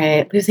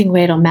 Right. Losing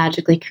weight will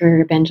magically cure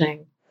your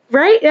binging.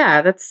 Right?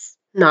 Yeah, that's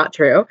not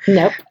true.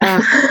 Nope.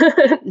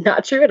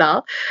 Not true at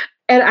all.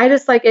 And I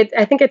just it.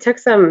 I think it took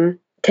some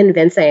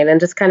convincing and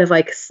just kind of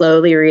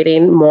slowly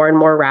reading more and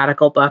more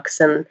radical books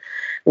and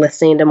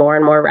listening to more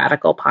and more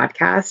radical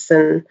podcasts.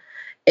 And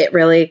it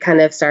really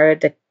kind of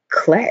started to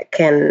click.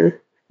 And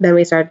then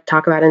we started to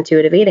talk about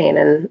intuitive eating.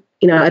 And,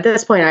 at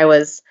this point I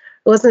wasn't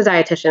a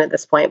dietitian at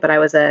this point, but I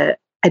was a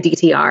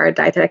DTR, a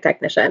dietetic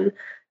technician.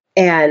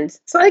 And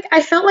so like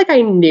I felt like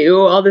I knew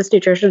all this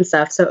nutrition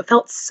stuff. So it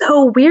felt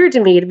so weird to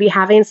me to be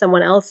having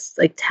someone else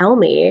like tell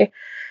me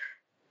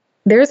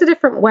there's a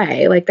different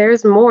way. Like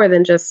there's more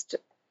than just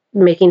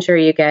making sure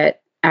you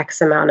get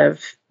X amount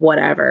of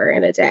whatever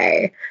in a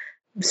day.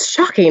 It was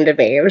shocking to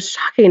me. It was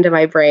shocking to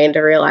my brain to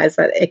realize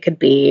that it could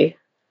be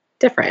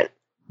different.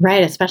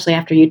 Right, especially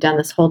after you'd done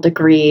this whole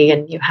degree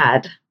and you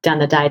had done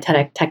the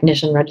dietetic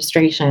technician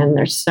registration.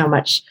 There's so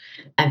much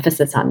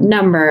emphasis on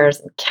numbers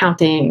and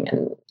counting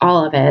and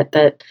all of it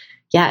that,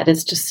 yeah, it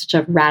is just such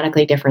a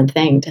radically different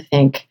thing to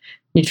think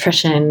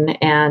nutrition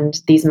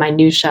and these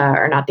minutiae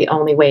are not the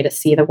only way to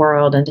see the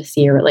world and to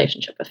see your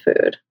relationship with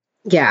food.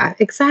 Yeah,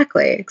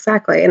 exactly.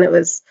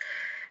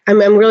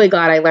 And I'm really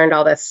glad I learned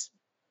all this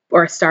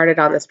or started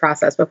on this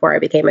process before I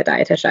became a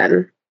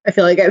dietitian. I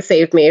feel like it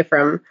saved me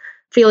from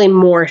feeling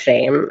more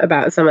shame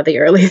about some of the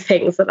early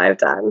things that I've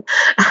done.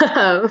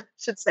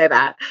 Should say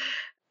that.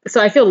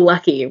 So I feel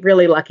lucky,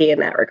 really lucky in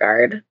that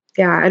regard.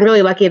 Yeah, and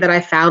really lucky that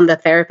I found the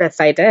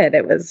therapist I did.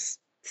 It was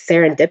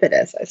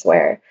serendipitous, I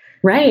swear.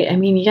 Right. I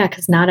mean, yeah,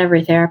 because not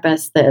every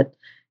therapist that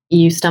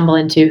you stumble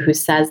into who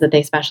says that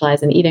they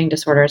specialize in eating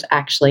disorders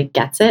actually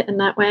gets it in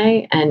that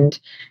way. And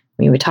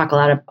I mean, we talk a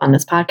lot on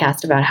this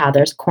podcast about how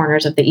there's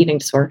corners of the eating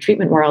disorder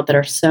treatment world that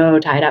are so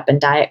tied up in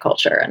diet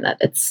culture and that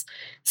it's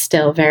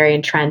still very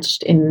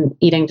entrenched in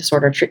eating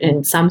disorder,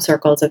 in some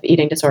circles of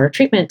eating disorder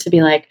treatment to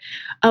be like,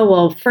 oh,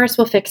 well, first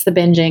we'll fix the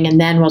binging and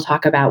then we'll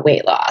talk about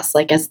weight loss,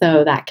 like as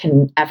though that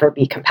can ever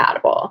be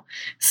compatible.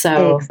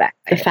 So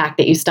Exactly. the fact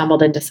that you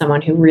stumbled into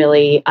someone who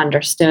really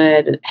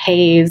understood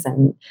HAES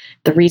and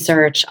the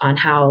research on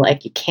how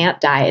like you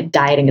can't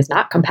dieting is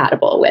not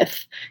compatible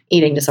with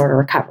eating disorder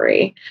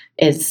recovery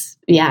is,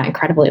 yeah,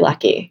 incredibly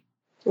lucky.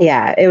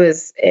 Yeah, it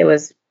was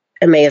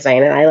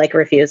amazing. And I like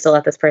refuse to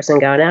let this person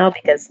go now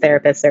because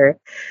therapists are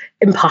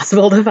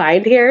impossible to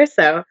find here.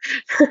 So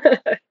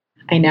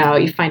I know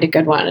you find a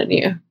good one and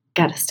you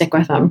got to stick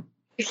with them.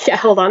 yeah,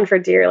 hold on for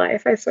dear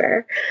life, I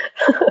swear.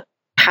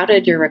 How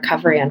did your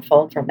recovery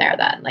unfold from there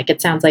then? Like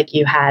it sounds like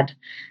you had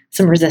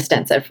some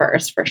resistance at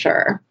first for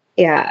sure.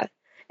 Yeah,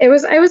 it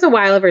was a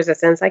while of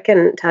resistance. I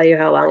couldn't tell you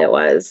how long it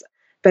was,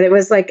 but it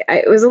was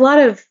a lot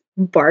of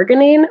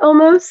bargaining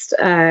almost,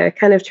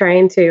 kind of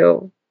trying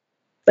to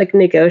like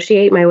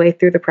negotiate my way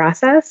through the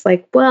process.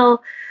 Like,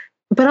 well,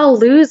 but I'll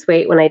lose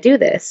weight when I do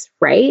this,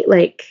 right?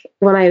 Like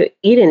when I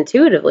eat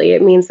intuitively,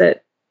 it means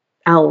that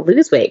I'll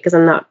lose weight because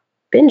I'm not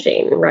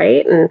binging,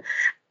 right? And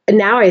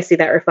now I see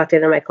that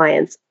reflected in my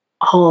clients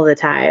all the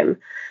time.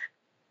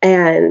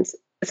 And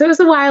so it was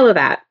a while of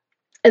that.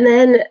 And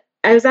then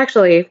I was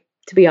actually,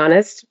 to be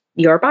honest,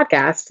 your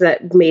podcast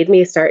that made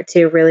me start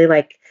to really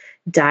like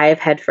dive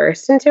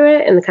headfirst into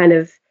it and kind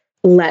of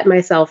let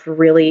myself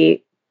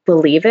really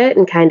believe it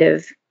and kind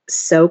of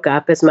soak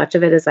up as much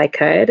of it as I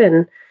could.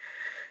 And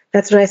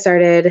that's when I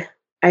started.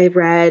 I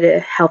read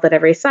Health at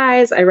Every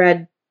Size. I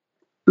read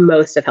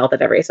most of Health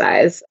at Every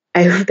Size.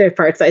 There are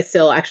parts I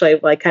still actually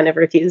like kind of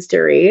refuse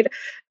to read,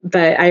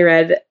 but I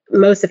read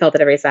most of Health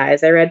at Every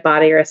Size. I read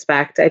Body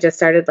Respect. I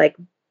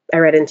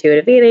read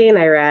Intuitive Eating.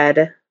 I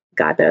read,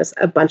 God knows,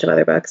 a bunch of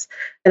other books.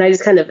 And I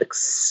just kind of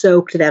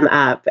soaked them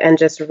up and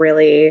just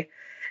really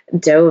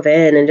dove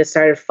in and just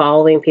started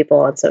following people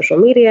on social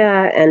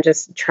media and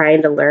just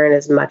trying to learn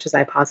as much as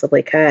I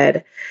possibly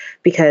could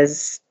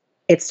because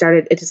it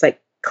just like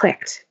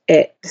clicked.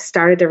 It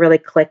started to really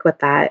click with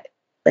that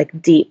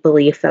like deep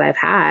belief that I've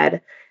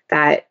had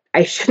that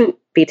I shouldn't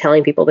be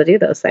telling people to do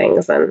those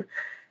things. And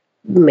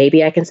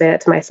maybe I can say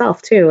that to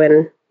myself too.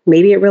 And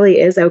maybe it really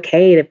is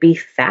okay to be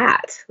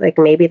fat. Like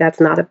maybe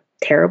that's not a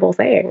terrible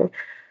thing.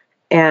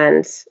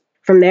 And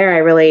from there, I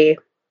really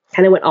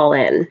kind of went all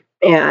in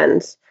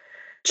and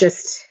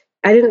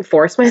I didn't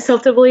force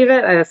myself to believe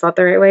it. That's not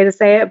the right way to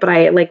say it, but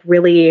I like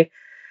really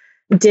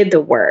did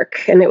the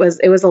work and it was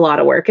a lot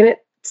of work and it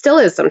still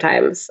is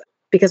sometimes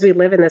because we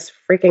live in this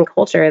freaking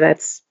culture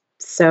that's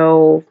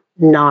so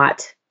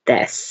not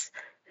this.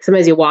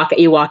 Sometimes you walk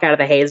out of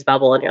the HAES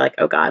bubble and you're like,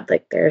 oh God,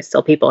 like there are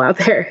still people out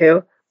there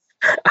who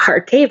are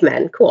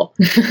cavemen. Cool.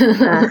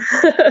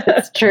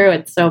 It's true.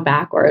 It's so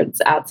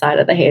backwards outside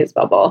of the HAES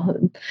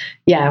bubble.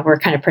 Yeah, we're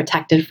kind of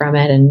protected from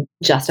it and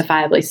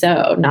justifiably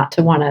so, not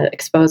to want to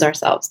expose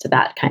ourselves to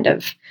that kind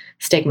of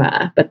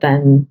stigma. But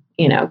then,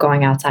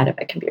 going outside of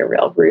it can be a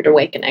real rude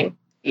awakening.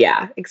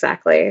 Yeah,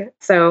 exactly.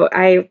 So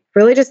I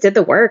really just did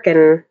the work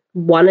and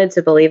wanted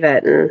to believe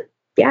it. And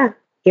yeah,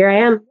 here I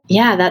am.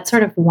 Yeah, that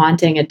sort of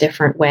wanting a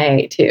different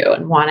way too,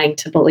 and wanting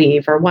to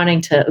believe or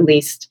wanting to at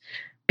least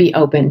be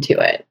open to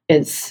it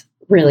is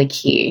really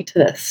key to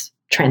this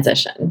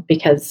transition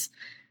because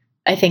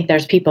I think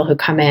there's people who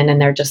come in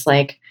and they're just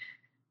like,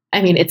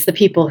 I mean, it's the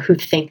people who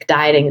think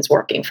dieting is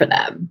working for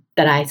them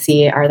that I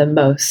see are the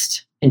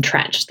most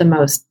entrenched, the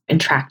most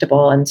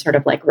intractable and sort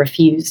of like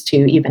refuse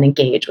to even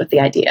engage with the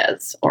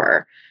ideas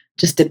or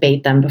just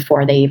debate them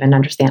before they even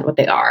understand what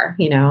they are,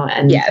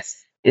 And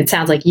yes, it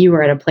sounds like you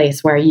were at a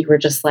place where you were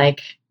just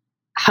like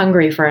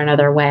hungry for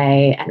another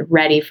way and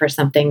ready for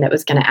something that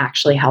was going to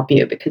actually help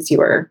you because you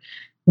were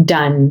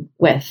done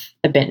with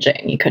the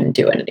binging. You couldn't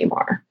do it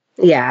anymore.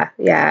 Yeah,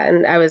 yeah.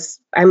 And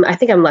I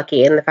think I'm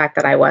lucky in the fact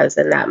that I was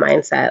in that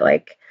mindset.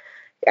 Like,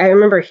 I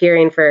remember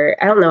hearing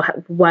I don't know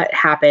what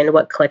happened,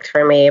 what clicked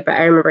for me, but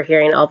I remember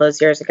hearing all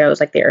those years ago, it was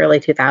like the early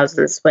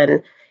 2000s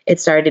when it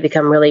started to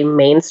become really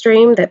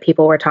mainstream that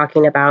people were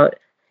talking about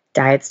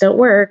diets don't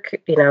work,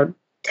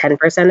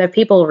 10% of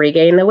people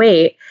regain the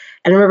weight.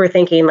 And I remember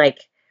thinking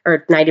like,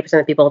 or 90%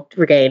 of people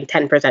regain,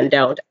 10%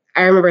 don't.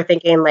 I remember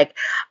thinking like,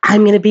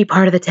 I'm going to be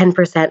part of the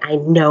 10%. I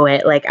know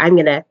it. Like, I'm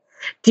going to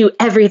do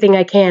everything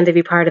I can to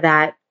be part of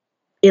that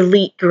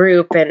elite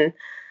group. And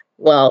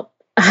well,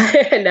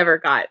 I never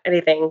got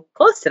anything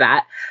close to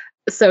that.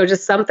 So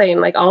just something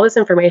like all this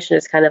information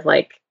is kind of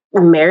like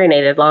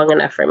marinated long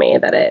enough for me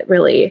that it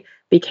really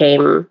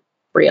became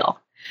real.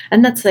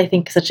 And that's, I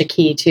think, such a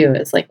key too,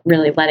 is like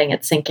really letting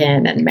it sink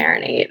in and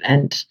marinate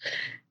and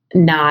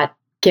not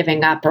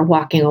giving up or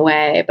walking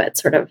away, but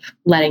sort of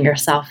letting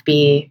yourself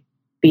be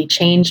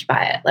changed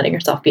by it, letting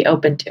yourself be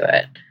open to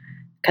it.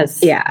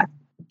 Because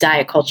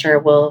diet culture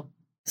will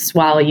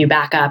swallow you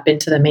back up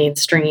into the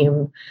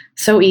mainstream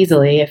so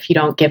easily if you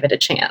don't give it a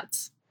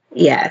chance.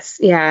 Yes.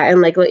 Yeah.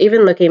 And like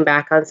even looking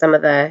back on some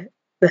of the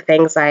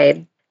things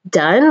I'd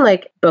done,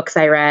 like books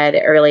I read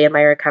early in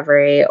my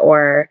recovery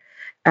or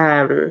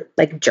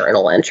like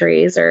journal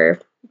entries or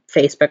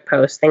Facebook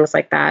posts, things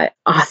like that.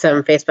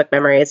 Awesome Facebook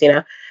memories,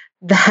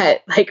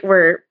 that like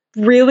were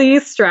really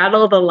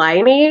straddle the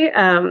liney.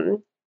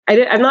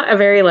 I'm not a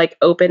very like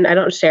open. I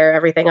don't share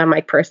everything on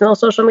my personal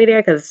social media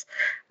because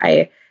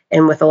I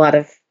am with a lot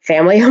of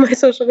family on my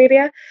social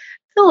media.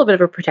 It's a little bit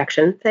of a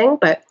protection thing,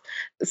 but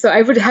so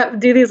I would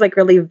do these like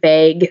really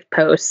vague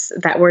posts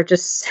that were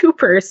just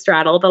super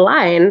straddle the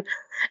line.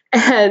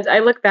 And I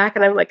look back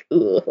and I'm like,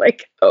 ooh,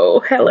 like, oh,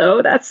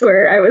 hello. That's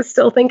where I was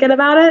still thinking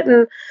about it.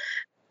 And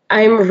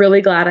I'm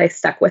really glad I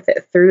stuck with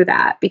it through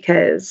that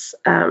because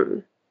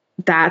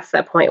that's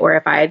the point where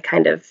if I had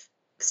kind of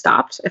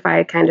stopped, if I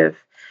had kind of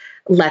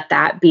let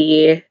that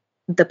be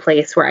the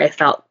place where I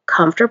felt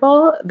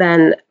comfortable,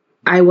 then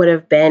I would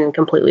have been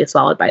completely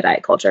swallowed by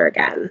diet culture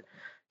again,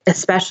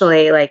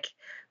 especially like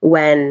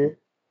when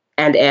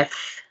and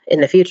if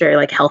in the future,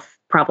 like health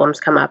problems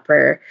come up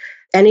or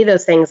any of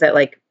those things that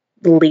like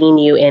lean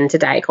you into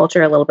diet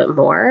culture a little bit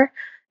more.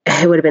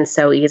 It would have been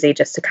so easy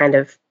just to kind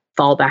of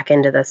fall back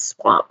into the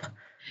swamp.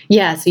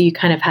 Yeah. So you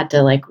kind of had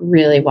to like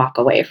really walk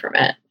away from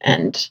it.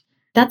 And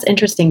that's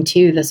interesting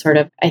too, the sort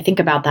of, I think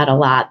about that a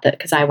lot that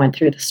because I went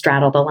through the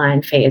straddle the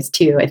line phase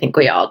too. I think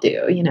we all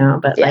do,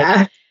 but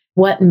like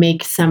what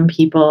makes some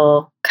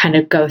people kind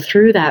of go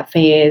through that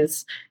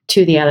phase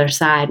to the other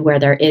side where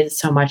there is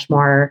so much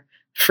more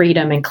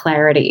freedom and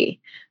clarity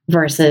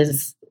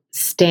versus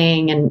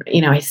staying and,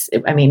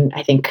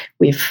 I think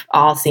we've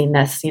all seen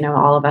this,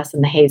 all of us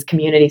in the Haze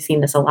community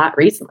seen this a lot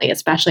recently,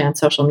 especially on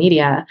social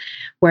media,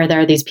 where there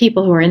are these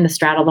people who are in the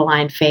straddle the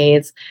line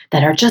phase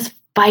that are just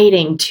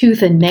fighting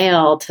tooth and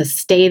nail to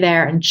stay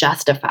there and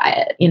justify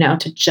it,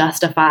 to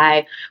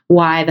justify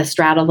why the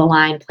straddle the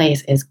line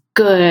place is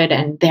good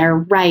and they're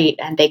right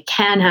and they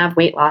can have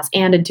weight loss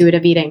and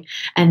intuitive eating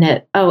and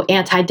that,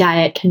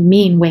 anti-diet can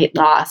mean weight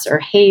loss or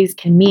Haze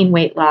can mean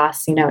weight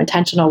loss,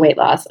 intentional weight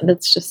loss. And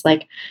it's just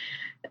like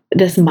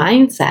this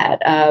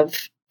mindset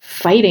of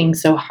fighting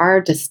so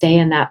hard to stay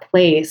in that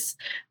place,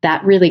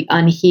 that really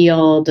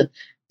unhealed,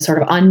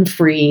 sort of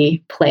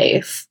unfree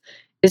place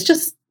is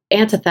just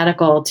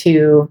antithetical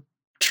to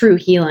true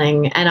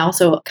healing and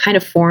also kind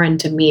of foreign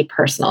to me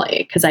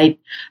personally, because I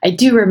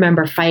do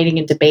remember fighting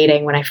and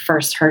debating when I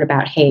first heard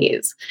about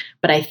Haze.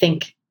 But I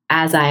think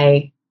as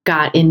I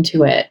got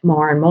into it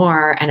more and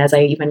more, and as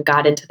I even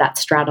got into that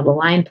straddle the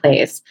line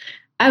place,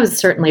 I was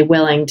certainly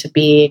willing to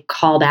be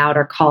called out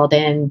or called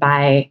in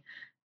by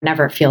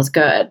Never Feels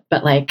Good,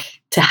 but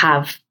like to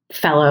have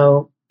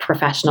fellow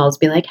professionals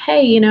be like,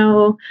 hey,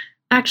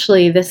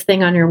 actually this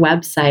thing on your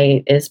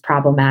website is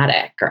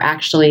problematic, or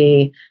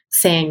actually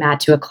saying that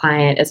to a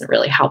client isn't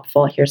really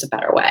helpful. Here's a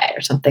better way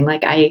or something.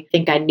 Like, I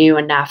think I knew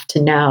enough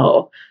to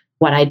know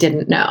what I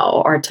didn't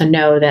know, or to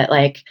know that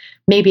like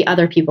maybe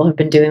other people who've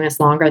been doing this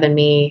longer than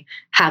me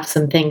have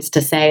some things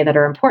to say that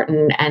are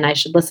important. And I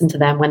should listen to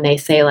them when they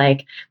say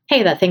like,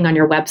 hey, that thing on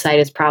your website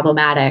is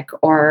problematic,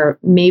 or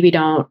maybe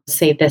don't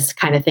say this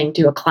kind of thing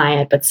to a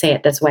client, but say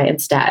it this way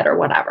instead, or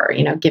whatever,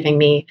 giving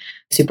me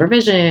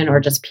supervision or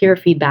just peer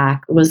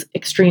feedback was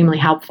extremely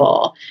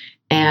helpful.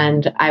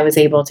 And I was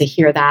able to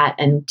hear that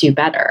and do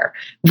better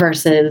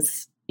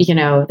versus,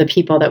 the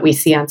people that we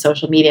see on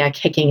social media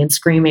kicking and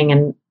screaming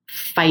and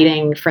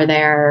fighting for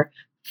their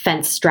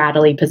fence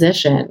straddly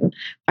position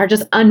are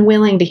just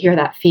unwilling to hear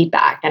that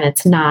feedback. And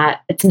it's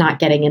not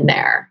getting in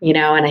there,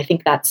 and I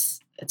think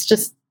it's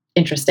just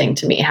interesting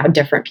to me how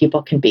different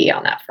people can be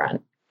on that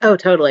front. Oh,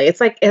 totally.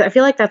 It's like, I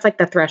feel like that's like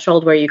the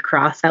threshold where you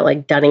cross that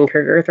like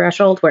Dunning-Kruger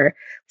threshold where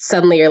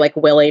suddenly you're like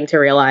willing to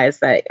realize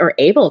that or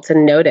able to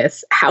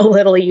notice how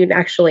little you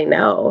actually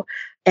know.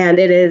 And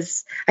it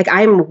is like,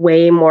 I'm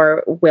way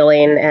more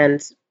willing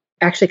and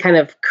actually kind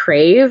of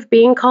crave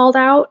being called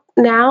out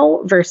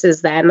now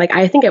versus then. Like,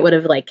 I think it would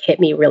have like hit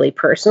me really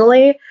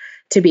personally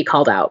to be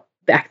called out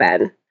back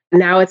then.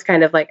 Now it's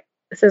kind of like,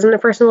 this isn't a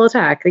personal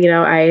attack.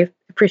 I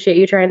appreciate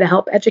you trying to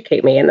help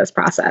educate me in this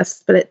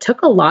process. But it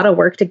took a lot of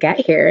work to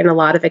get here and a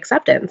lot of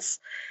acceptance.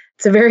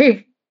 It's a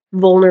very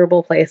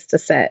vulnerable place to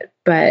sit,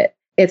 but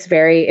it's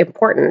very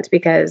important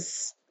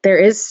because there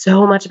is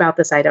so much about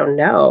this I don't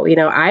know.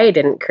 I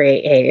didn't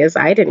create HAES.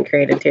 I didn't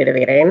create intuitive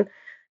eating.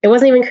 It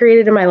wasn't even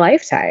created in my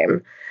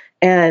lifetime.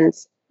 And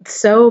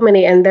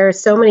there are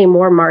so many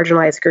more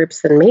marginalized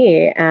groups than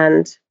me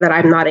and that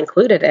I'm not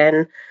included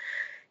in.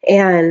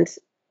 And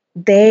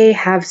they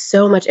have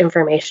so much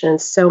information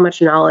and so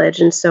much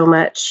knowledge and so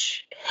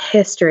much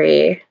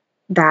history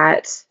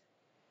that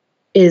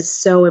is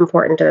so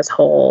important to this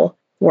whole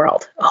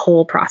world, a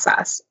whole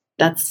process.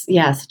 That's,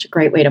 such a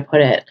great way to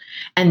put it.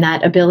 And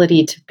that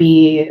ability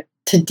to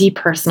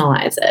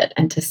depersonalize it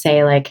and to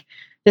say, like,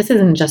 this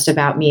isn't just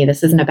about me.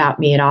 This isn't about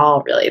me at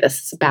all, really.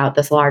 This is about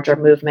this larger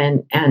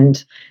movement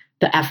and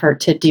the effort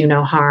to do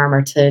no harm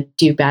or to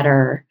do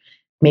better.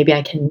 Maybe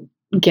I can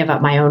give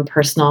up my own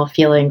personal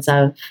feelings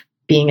of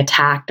being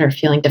attacked or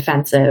feeling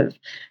defensive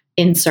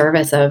in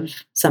service of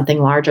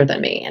something larger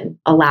than me and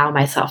allow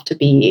myself to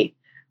be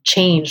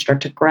changed or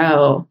to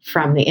grow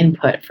from the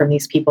input from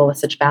these people with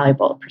such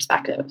valuable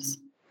perspectives.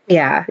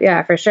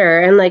 Yeah, for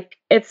sure. And like,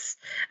 it's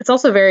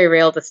also very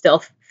real to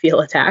still feel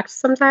attacked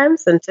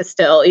sometimes and to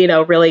still,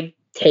 really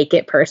take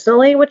it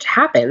personally, which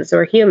happens.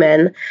 We're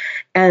human.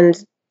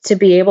 And to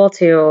be able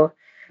to,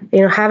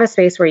 have a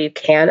space where you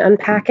can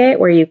unpack it,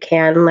 where you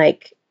can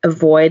like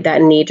avoid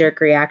that knee-jerk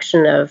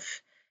reaction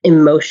of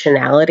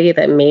emotionality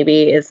that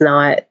maybe is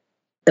not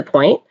the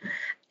point,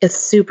 is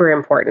super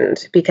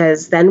important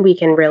because then we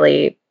can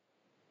really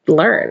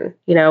learn.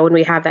 When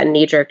we have that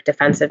knee-jerk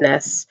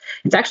defensiveness,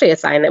 it's actually a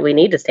sign that we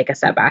need to take a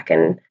step back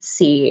and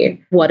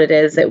see what it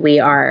is that we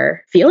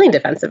are feeling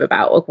defensive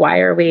about. Like, why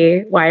are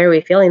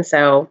we feeling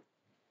so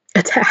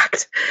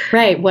attacked?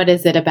 Right. What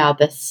is it about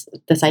this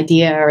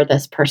idea or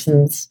this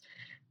person's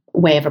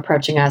way of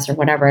approaching us or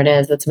whatever it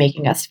is that's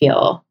making us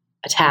feel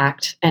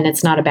attacked? And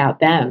it's not about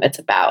them. It's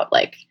about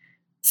like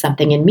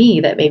something in me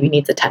that maybe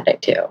needs attending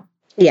to.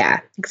 Yeah,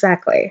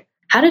 exactly.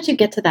 How did you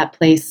get to that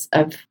place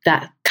of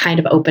that kind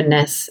of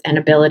openness and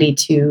ability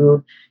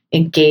to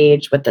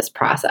engage with this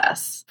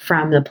process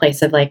from the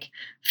place of like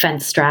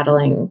fence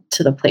straddling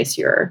to the place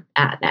you're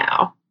at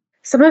now?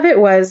 Some of it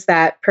was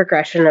that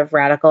progression of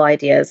radical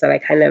ideas that I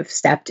kind of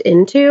stepped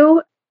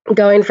into,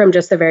 going from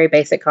just the very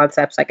basic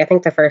concepts. Like, I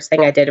think the first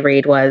thing I did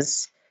read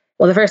was,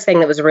 the first thing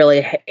that was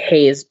really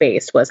HAES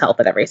based was Health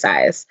at Every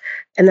Size.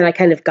 And then I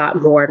kind of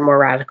got more and more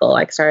radical.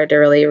 Like, started to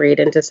really read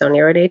into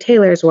Sonia Renee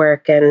Taylor's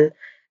work and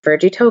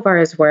Virgie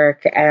Tovar's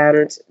work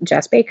and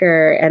Jess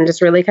Baker, and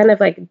just really kind of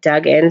like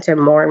dug into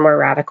more and more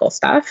radical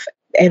stuff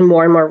and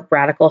more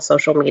radical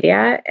social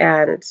media,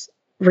 and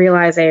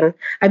realizing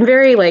I'm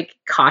very like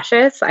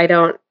cautious.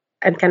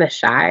 I'm kind of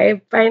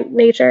shy by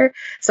nature.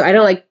 So I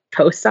don't like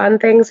post on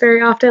things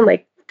very often,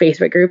 like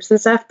Facebook groups and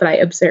stuff, but I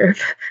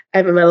observe.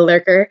 I'm a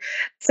lurker.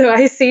 So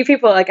I see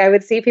people, I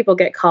would see people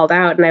get called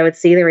out and I would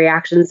see the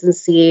reactions and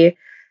see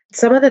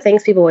some of the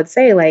things people would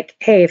say, like,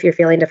 hey, if you're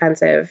feeling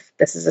defensive,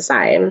 this is a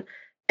sign.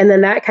 And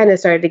then that kind of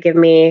started to give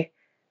me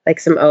like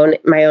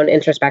my own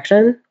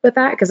introspection with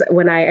that. Because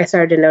when I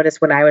started to notice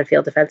when I would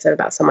feel defensive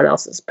about someone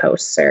else's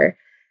posts or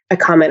a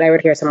comment I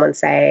would hear someone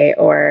say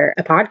or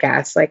a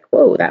podcast, like,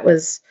 whoa, that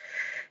was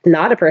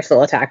not a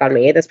personal attack on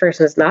me. This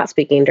person is not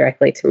speaking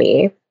directly to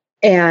me.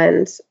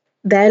 And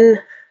then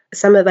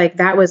some of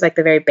that was like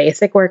the very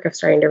basic work of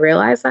starting to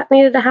realize that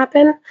needed to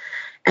happen.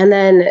 And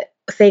then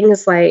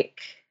things like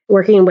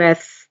working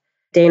with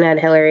Dana and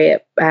Hillary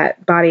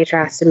at Body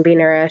Trust and Be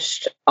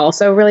Nourished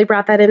also really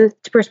brought that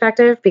into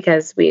perspective,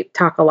 because we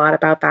talk a lot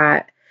about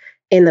that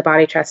in the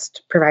Body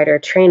Trust provider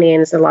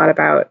trainings. A lot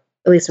about,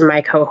 at least in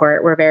my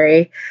cohort, we're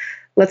very,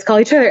 let's call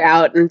each other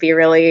out and be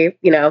really,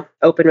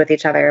 open with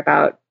each other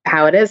about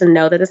how it is and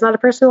know that it's not a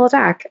personal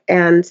attack.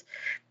 And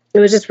it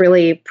was just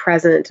really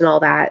present in all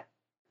that,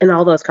 in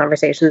all those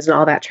conversations and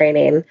all that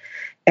training.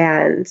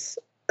 And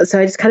so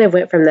I just kind of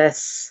went from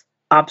this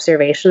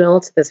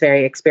observational to this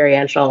very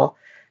experiential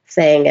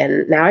thing.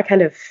 And now I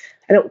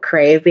don't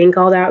crave being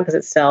called out because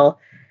it still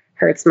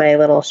hurts my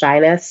little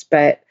shyness,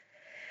 but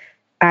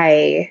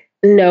I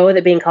know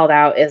that being called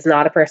out is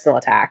not a personal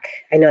attack.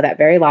 I know that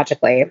very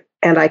logically,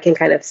 and I can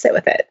kind of sit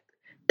with it.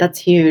 That's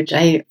huge.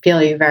 I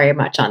feel you very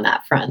much on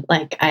that front.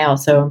 Like, I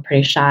also am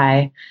pretty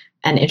shy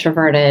and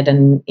introverted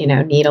and,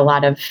 need a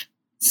lot of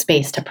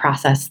space to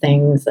process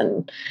things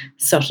and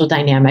social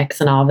dynamics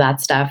and all of that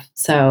stuff.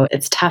 So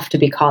it's tough to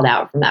be called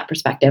out from that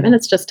perspective. And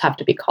it's just tough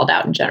to be called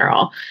out in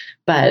general.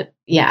 But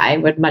yeah, I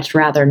would much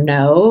rather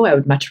know. I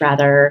would much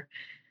rather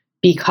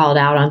be called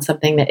out on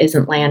something that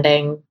isn't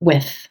landing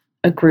with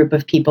a group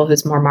of people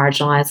who's more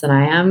marginalized than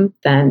I am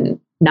than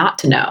not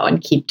to know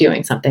and keep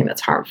doing something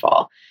that's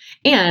harmful.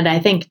 And I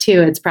think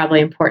too, it's probably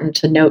important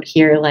to note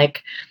here,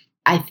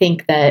 I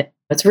think that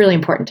it's really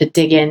important to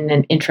dig in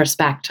and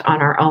introspect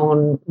on our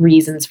own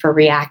reasons for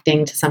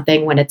reacting to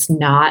something when it's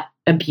not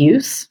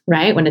abuse,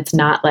 right? When it's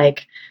not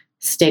like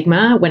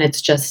stigma, when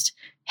it's just,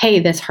 hey,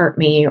 this hurt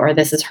me, or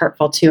this is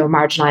hurtful to a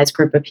marginalized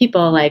group of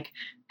people.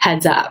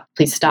 heads up,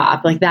 please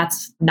stop. Like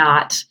that's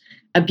not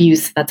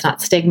abuse. That's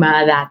not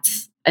stigma.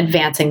 That's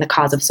advancing the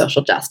cause of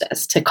social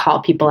justice, to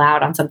call people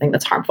out on something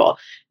that's harmful.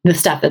 The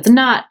stuff that's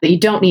not, that you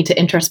don't need to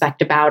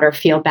introspect about or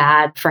feel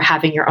bad for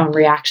having your own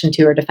reaction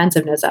to or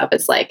defensiveness of.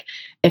 It's like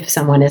if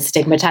someone is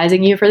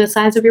stigmatizing you for the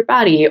size of your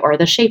body or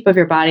the shape of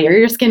your body or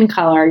your skin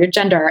color, or your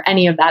gender, or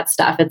any of that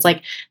stuff, it's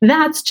like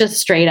that's just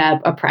straight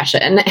up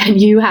oppression.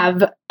 And you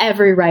have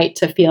every right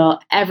to feel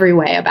every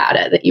way about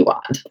it that you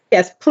want.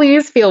 Yes,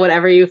 please feel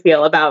whatever you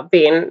feel about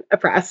being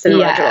oppressed and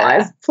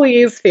marginalized.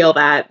 Please feel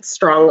that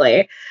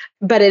strongly.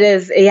 But it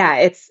is,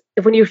 it's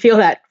when you feel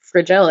that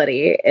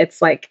fragility,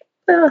 it's like,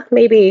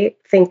 maybe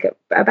think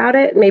about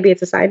it. Maybe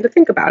it's a sign to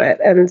think about it.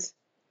 And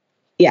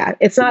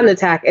it's not an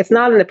attack. It's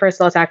not a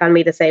personal attack on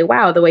me to say,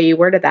 wow, the way you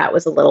worded that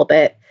was a little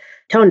bit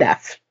tone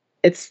deaf.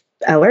 It's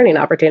a learning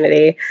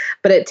opportunity,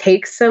 but it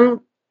takes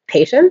some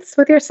patience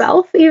with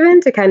yourself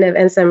even to kind of,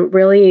 and some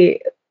really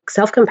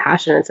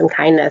self-compassion and some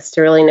kindness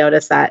to really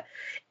notice that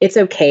it's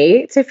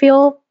okay to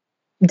feel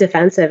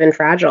defensive and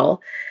fragile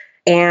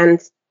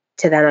and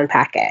to then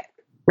unpack it.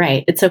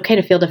 Right. It's okay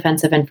to feel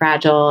defensive and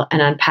fragile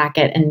and unpack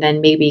it, and then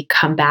maybe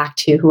come back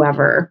to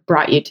whoever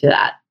brought you to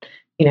that,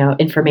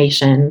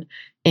 information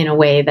in a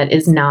way that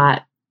is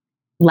not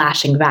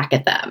lashing back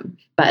at them,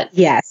 but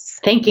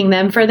thanking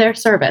them for their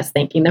service,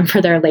 thanking them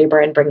for their labor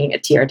and bringing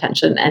it to your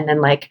attention. And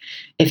then like,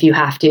 if you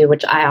have to,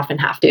 which I often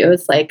have to,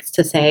 it's like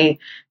to say,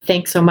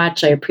 thanks so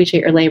much. I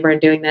appreciate your labor in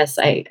doing this.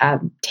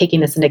 I'm taking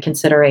this into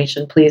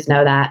consideration. Please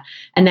know that.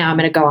 And now I'm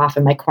going to go off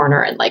in my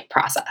corner and like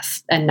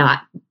process and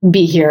not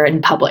be here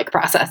in public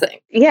processing.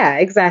 Yeah,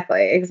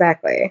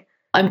 exactly.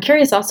 I'm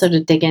curious also to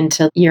dig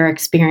into your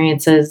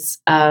experiences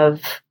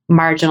of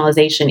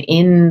marginalization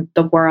in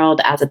the world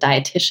as a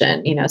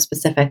dietitian,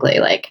 specifically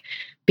like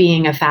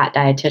being a fat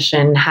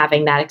dietitian,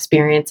 having that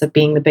experience of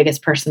being the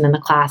biggest person in the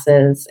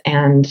classes,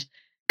 and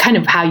kind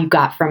of how you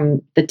got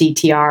from the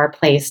DTR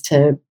place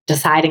to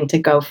deciding to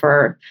go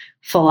for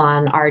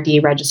full-on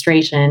RD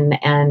registration,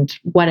 and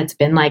what it's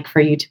been like for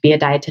you to be a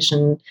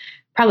dietitian,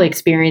 probably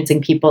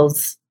experiencing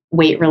people's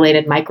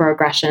weight-related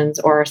microaggressions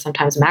or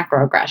sometimes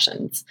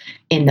macroaggressions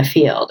in the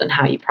field, and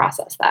how you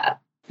process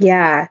that.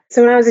 Yeah.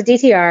 So when I was a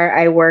DTR,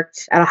 I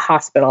worked at a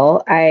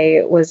hospital.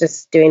 I was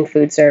just doing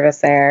food service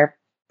there.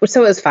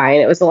 So it was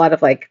fine. It was a lot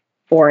of like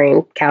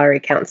boring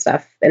calorie count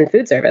stuff and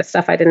food service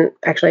stuff I didn't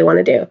actually want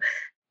to do.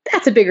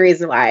 That's a big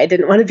reason why I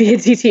didn't want to be a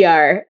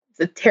DTR. It's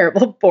a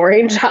terrible,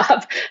 boring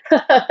job.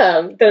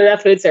 Done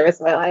enough food service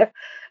in my life.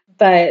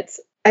 But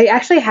I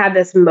actually had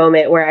this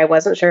moment where I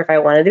wasn't sure if I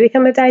wanted to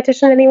become a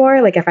dietitian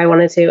anymore. Like if I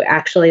wanted to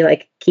actually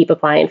like keep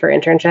applying for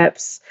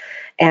internships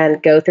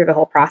and go through the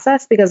whole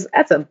process, because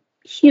that's a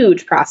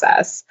huge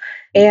process.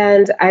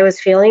 And I was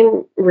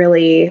feeling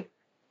really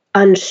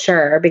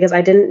unsure because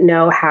I didn't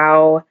know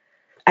how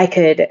I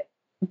could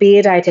be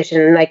a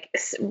dietitian and like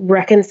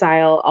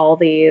reconcile all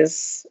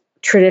these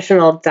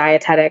traditional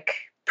dietetic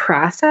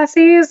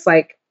processes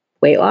like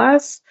weight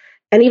loss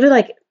and even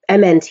like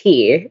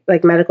MNT,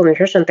 like medical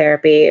nutrition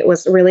therapy. It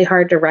was really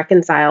hard to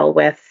reconcile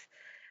with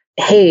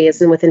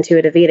HAES and with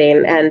intuitive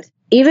eating. And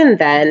even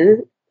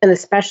then, and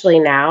especially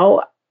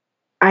now,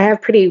 I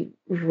have pretty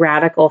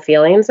radical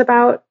feelings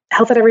about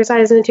health at every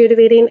size and intuitive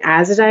eating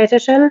as a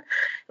dietitian.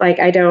 Like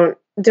I don't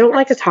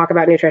like to talk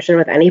about nutrition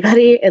with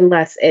anybody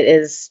unless it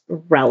is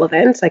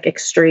relevant, like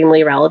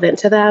extremely relevant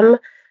to them.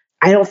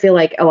 I don't feel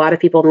like a lot of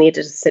people need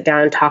to just sit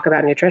down and talk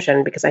about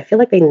nutrition because I feel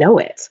like they know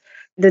it.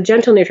 The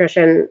gentle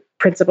nutrition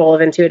principle of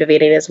intuitive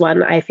eating is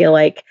one I feel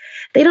like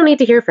they don't need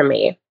to hear from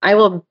me. I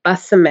will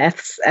bust some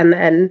myths and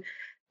then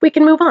we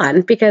can move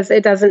on because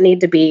it doesn't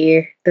need to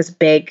be this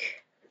big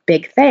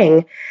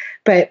thing.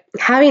 But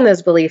having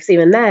those beliefs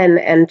even then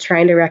and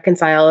trying to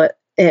reconcile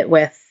it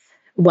with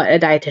what a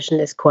dietitian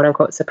is quote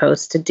unquote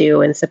supposed to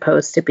do and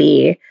supposed to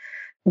be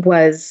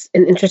was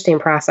an interesting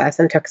process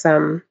and took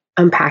some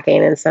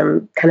unpacking and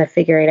some kind of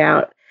figuring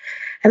out.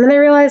 And then I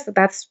realized that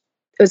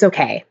it was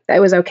okay.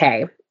 That was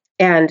okay.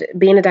 And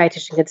being a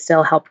dietitian could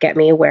still help get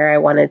me where I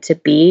wanted to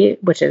be,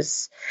 which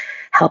is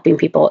helping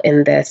people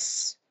in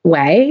this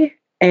way.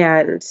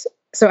 And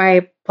so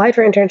I applied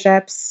for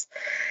internships.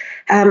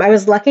 I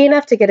was lucky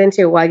enough to get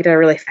into, I did a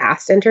really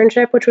fast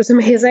internship, which was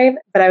amazing,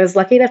 but I was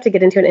lucky enough to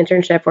get into an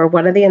internship where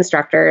one of the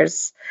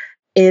instructors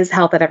is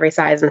health at every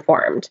size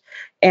informed.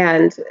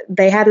 And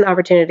they had an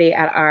opportunity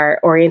at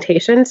our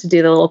orientation to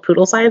do the little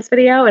poodle science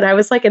video. And I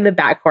was like in the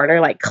back corner,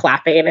 like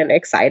clapping and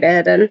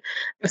excited. And it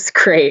was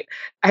great.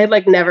 I had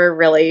like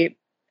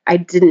I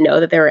didn't know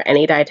that there were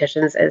any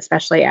dietitians,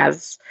 especially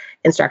as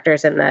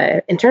instructors in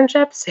the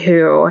internships,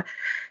 who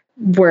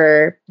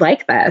were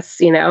like this.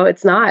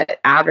 It's not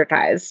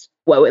advertised.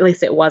 Well, at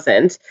least it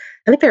wasn't.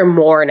 I think there are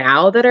more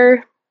now that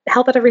are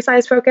health at every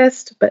size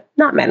focused, but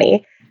not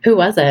many. Who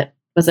was it?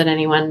 Was it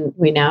anyone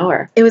we know,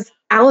 or? It was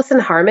Allison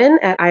Harmon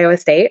at Iowa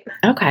State.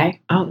 Okay.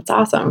 Oh, that's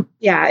awesome.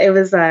 Yeah, it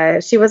was.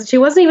 She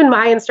wasn't even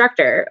my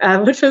instructor,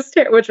 which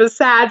was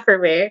sad for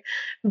me.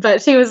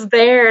 But she was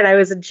there, and I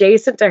was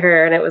adjacent to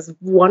her, and it was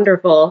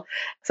wonderful.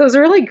 So it was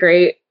a really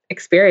great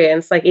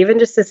experience. Like even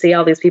just to see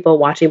all these people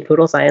watching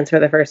poodle science for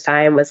the first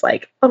time was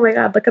like, oh my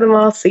God, look at them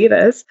all see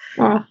this.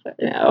 Oh,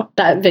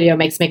 that video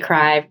makes me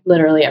cry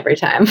literally every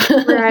time.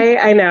 Right.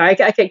 I know. I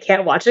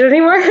can't watch it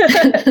anymore.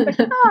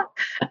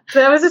 So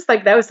that was just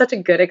like, that was such a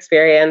good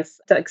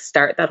experience to like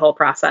start that whole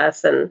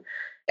process. And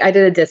I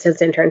did a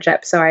distance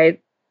internship. So I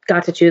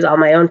got to choose all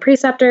my own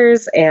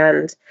preceptors,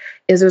 and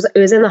it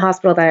was in the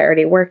hospital that I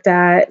already worked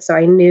at. So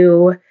I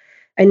knew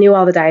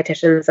all the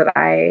dietitians that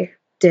I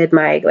did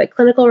my like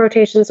clinical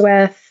rotations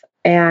with,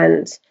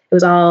 and it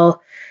was all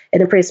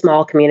in a pretty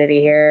small community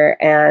here.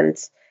 And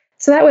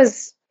so that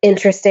was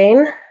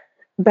interesting.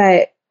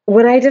 But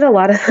when I did a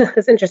lot of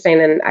it's interesting,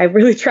 and I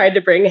really tried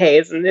to bring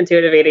Hays and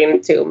intuitive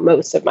eating to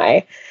most of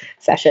my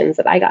sessions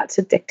that I got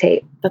to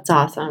dictate. That's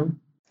awesome.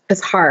 It's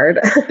hard.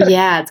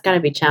 Yeah, it's got to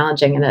be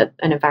challenging in an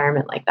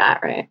environment like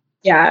that, right?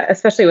 Yeah,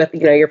 especially with,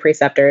 your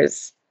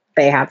preceptors,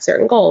 they have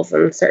certain goals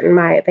and certain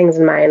things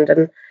in mind.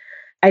 And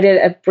I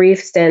did a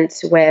brief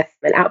stint with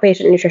an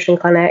outpatient nutrition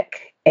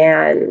clinic,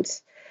 and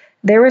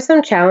there were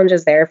some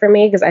challenges there for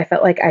me because I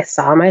felt like I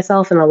saw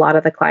myself in a lot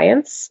of the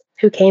clients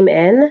who came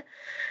in.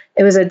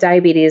 It was a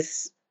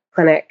diabetes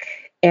clinic,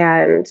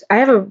 and I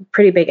have a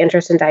pretty big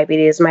interest in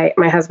diabetes. My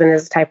husband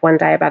is type 1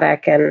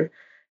 diabetic, and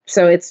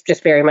so it's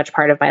just very much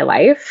part of my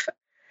life.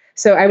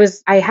 So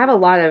I have a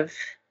lot of,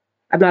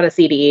 I'm not a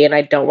CDE and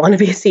I don't want to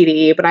be a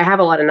CDE, but I have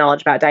a lot of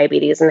knowledge about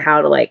diabetes and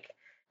how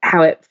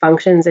it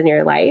functions in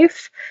your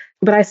life.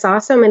 But I saw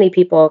so many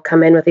people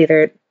come in with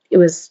it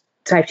was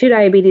type 2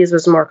 diabetes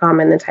was more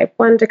common than type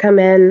 1 to come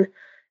in,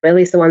 at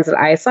least the ones that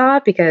I saw,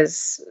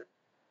 because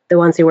the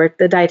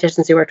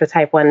dietitians who worked with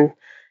type 1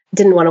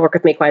 didn't want to work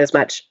with me quite as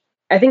much.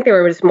 I think they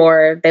were just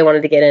more, they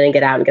wanted to get in and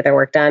get out and get their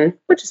work done,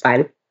 which is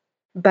fine.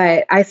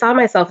 But I saw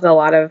myself in a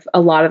lot of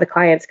the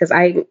clients because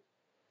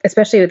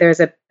especially there's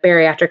a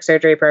bariatric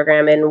surgery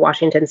program in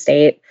Washington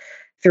State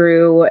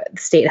through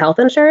state health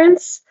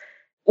insurance,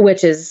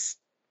 which is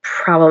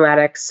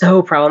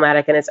so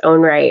problematic in its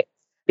own right,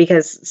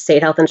 because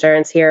state health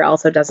insurance here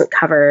also doesn't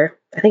cover,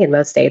 I think in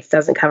most states,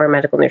 doesn't cover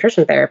medical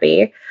nutrition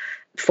therapy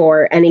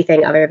for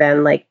anything other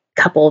than like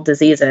couple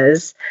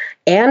diseases,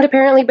 and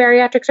apparently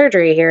bariatric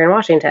surgery here in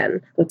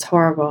Washington. That's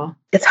horrible.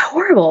 It's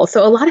horrible.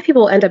 So a lot of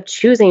people end up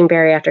choosing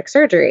bariatric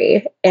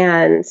surgery,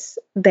 and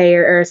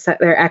they're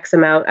X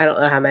amount, I don't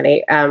know how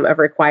many, of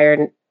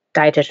required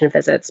dietitian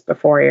visits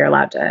before you're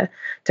allowed to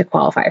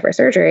qualify for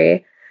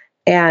surgery.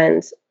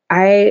 And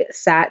I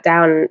sat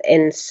down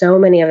in so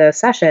many of those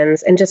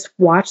sessions and just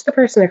watched the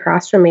person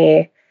across from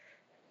me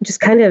just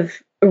kind of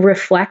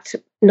reflect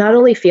not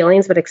only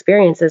feelings, but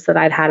experiences that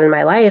I'd had in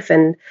my life.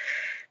 And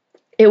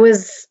it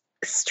was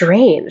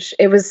strange.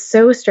 It was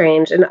so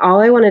strange. And all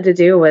I wanted to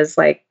do was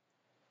like,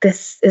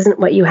 this isn't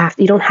what you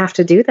don't have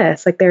to do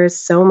this. Like there is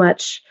so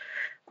much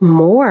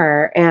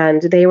more.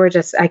 And they were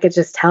I could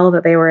just tell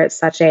that they were at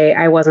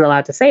I wasn't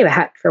allowed to say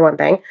that for one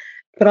thing,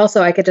 but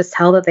also I could just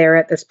tell that they were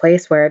at this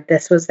place where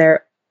this was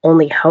their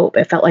only hope.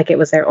 It felt like it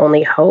was their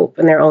only hope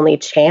and their only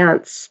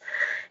chance.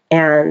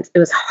 And it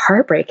was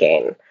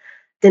heartbreaking.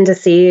 Then to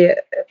see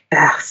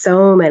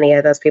so many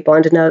of those people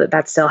and to know that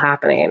that's still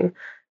happening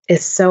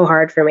is so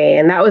hard for me.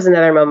 And that was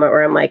another moment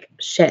where I'm like,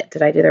 shit,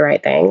 did I do the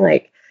right thing?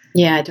 Like,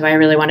 yeah, do I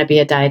really want to be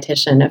a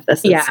dietitian if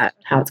this is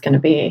how it's going to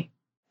be?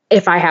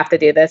 If I have to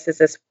do this, is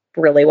this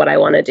really what I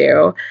want to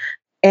do?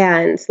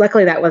 And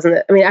luckily that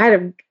wasn't, I had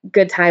a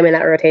good time in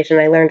that rotation.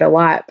 I learned a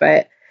lot,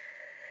 but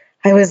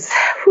I was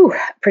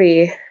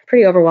pretty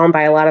overwhelmed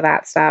by a lot of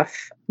that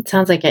stuff. It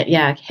sounds like it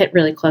hit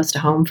really close to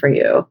home for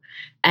you.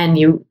 And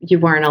you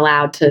weren't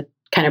allowed to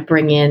kind of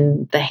bring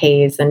in the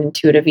Hays and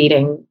intuitive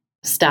eating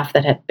stuff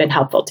that had been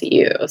helpful to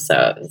you.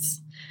 So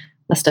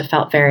must have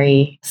felt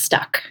very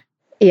stuck.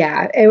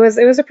 Yeah, it was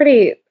a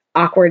pretty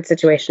awkward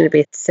situation to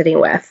be sitting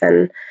with.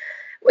 And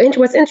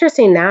what's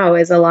interesting now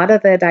is a lot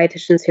of the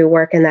dietitians who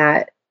work in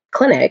that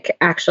clinic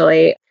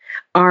actually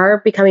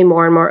are becoming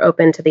more and more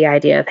open to the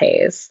idea of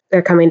Hays.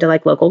 They're coming to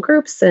like local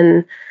groups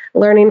and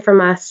learning from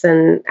us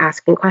and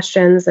asking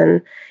questions.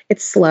 And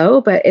it's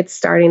slow, but it's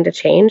starting to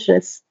change, and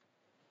it's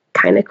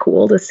kind of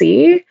cool to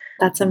see.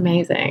 That's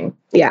amazing.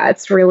 Yeah,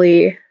 it's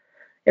really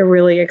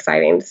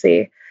exciting to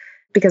see,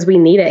 because we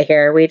need it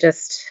here. We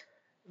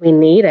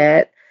need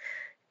it.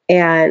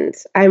 And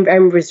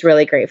I'm just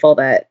really grateful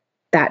that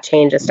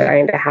change is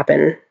starting to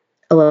happen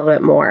a little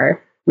bit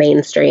more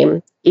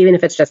mainstream, even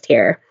if it's just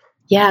here.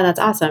 Yeah, that's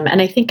awesome.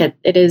 And I think it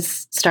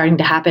is starting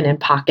to happen in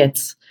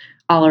pockets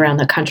all around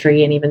the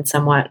country and even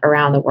somewhat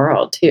around the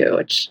world too,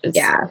 which is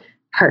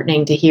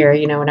heartening to hear,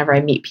 whenever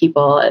I meet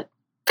people at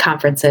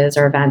conferences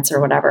or events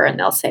or whatever, and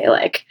they'll say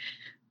like,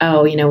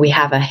 oh, we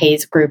have a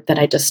Hays group that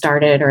I just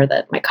started, or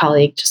that my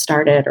colleague just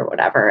started, or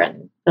whatever.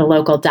 And the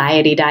local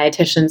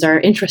dietitians are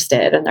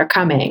interested and they're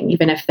coming,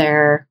 even if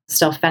they're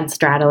still fence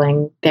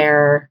straddling,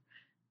 they're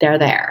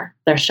there,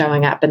 they're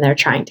showing up and they're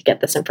trying to get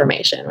this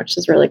information, which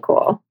is really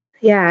cool.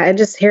 Yeah. And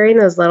just hearing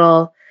those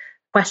little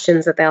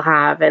questions that they'll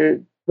have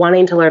and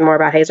wanting to learn more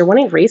about Hays or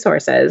wanting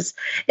resources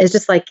is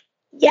just like,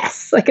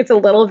 yes, like it's a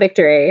little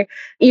victory.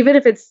 Even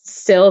if it's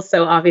still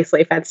so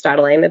obviously fence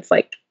straddling, it's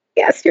like,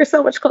 yes, you're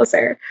so much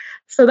closer.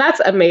 So that's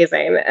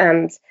amazing.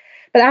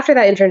 But after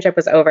that internship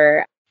was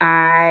over,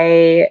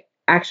 I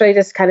actually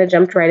just kind of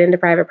jumped right into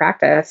private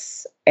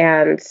practice,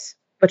 and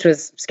which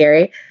was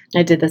scary.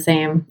 I did the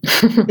same.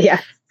 Yeah,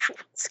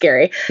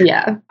 scary.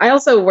 Yeah. I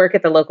also work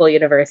at the local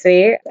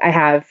university. I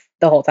have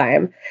the whole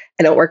time.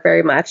 I don't work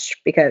very much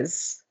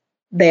because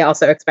they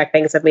also expect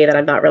things of me that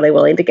I'm not really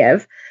willing to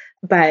give.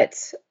 But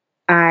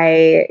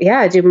I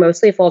do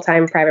mostly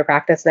full-time private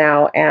practice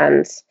now.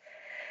 And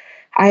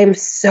I am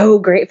so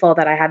grateful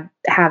that I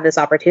have this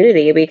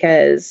opportunity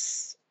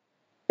because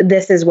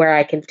this is where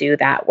I can do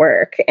that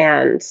work.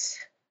 And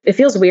it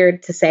feels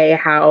weird to say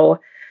how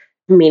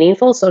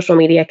meaningful social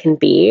media can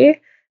be,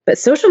 but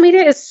social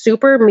media is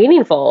super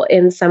meaningful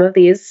in some of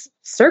these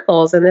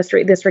circles in this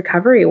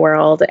recovery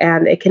world,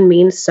 and it can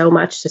mean so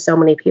much to so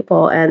many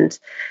people. And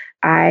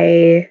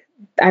I've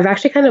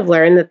actually kind of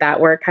learned that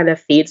work kind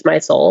of feeds my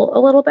soul a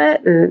little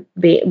bit, and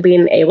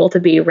being able to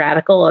be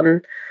radical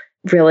and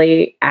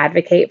really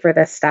advocate for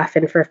this stuff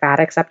and for fat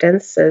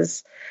acceptance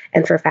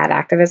and for fat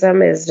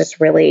activism is just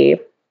really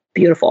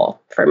beautiful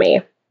for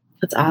me.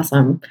 That's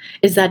awesome.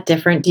 Is that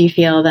different, do you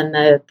feel, than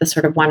the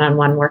sort of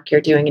one-on-one work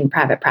you're doing in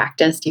private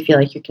practice? Do you feel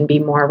like you can be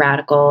more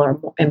radical or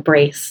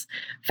embrace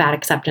fat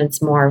acceptance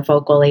more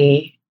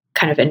vocally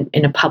kind of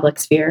in a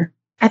public sphere?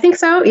 I think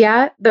so,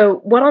 yeah. The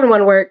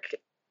one-on-one work,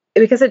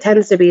 because it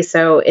tends to be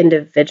so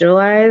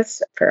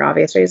individualized for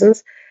obvious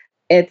reasons,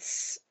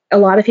 it's a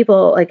lot of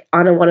people like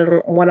on a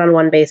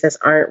one-on-one basis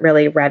aren't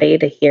really ready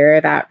to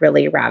hear that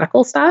really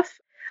radical stuff.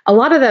 A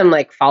lot of them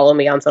like follow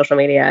me on social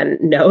media and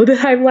know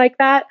that I'm like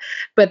that,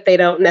 but they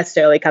don't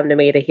necessarily come to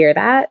me to hear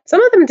that.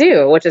 Some of them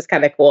do, which is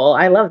kind of cool.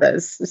 I love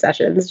those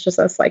sessions. It's just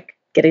us like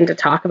getting to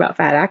talk about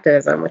fat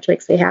activism, which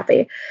makes me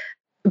happy.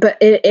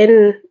 But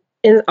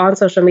on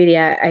social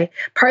media, I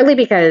partly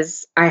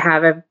because I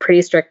have a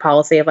pretty strict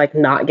policy of like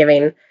not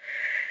giving.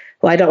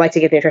 Well, I don't like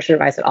to give nutrition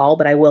advice at all,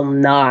 but I will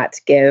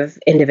not give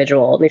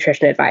individual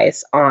nutrition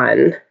advice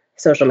on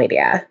social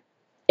media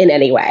in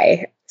any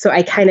way. So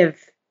I kind of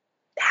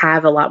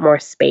have a lot more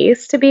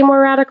space to be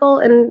more radical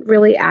and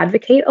really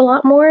advocate a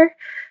lot more.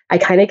 I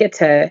kind of get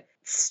to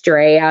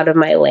stray out of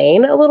my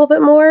lane a little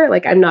bit more.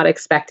 Like I'm not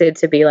expected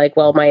to be like,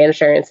 well, my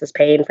insurance is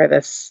paying for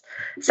this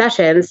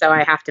session, so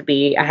I have to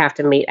meet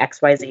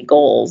XYZ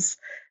goals.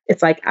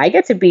 It's like I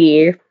get to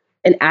be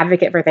an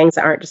advocate for things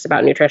that aren't just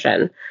about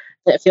nutrition.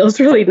 It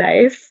feels really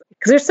nice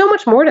because there's so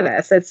much more to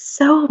this. It's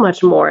so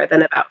much more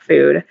than about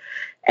food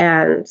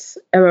and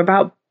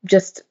about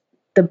just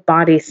the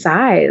body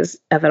size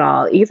of it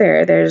all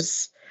either.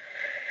 There's,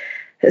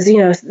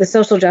 the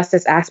social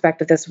justice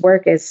aspect of this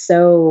work is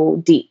so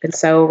deep and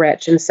so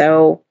rich. And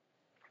so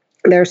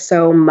there's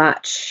so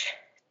much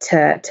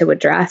to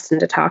address and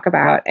to talk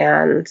about.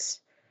 And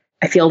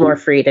I feel more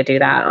free to do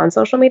that on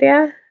social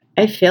media.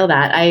 I feel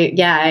that.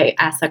 I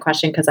asked that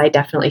question because I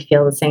definitely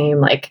feel the same.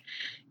 Like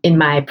in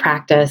my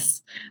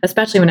practice,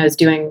 especially when I was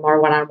doing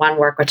more one-on-one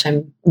work, which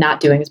I'm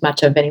not doing as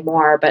much of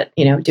anymore, but,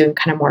 doing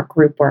kind of more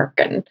group work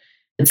and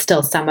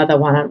still some of the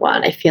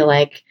one-on-one, I feel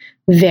like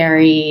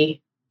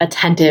very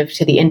attentive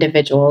to the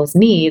individual's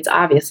needs,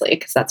 obviously,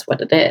 because that's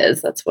what it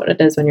is. That's what it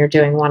is when you're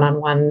doing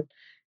one-on-one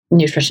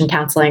nutrition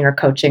counseling or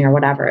coaching or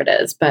whatever it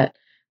is. But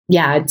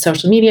yeah, in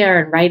social media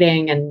and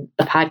writing and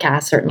the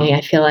podcast, certainly,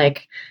 I feel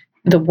like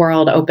the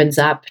world opens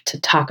up to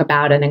talk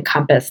about and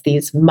encompass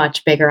these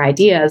much bigger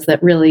ideas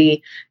that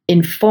really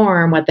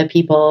inform what the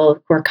people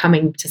who are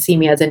coming to see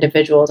me as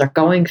individuals are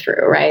going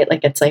through, right?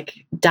 Like it's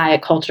like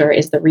diet culture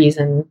is the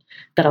reason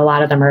that a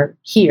lot of them are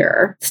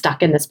here,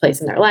 stuck in this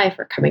place in their life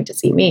or coming to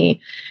see me.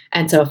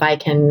 And so if I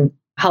can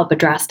help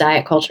address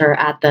diet culture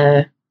at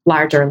the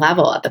larger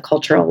level, at the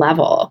cultural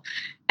level,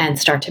 and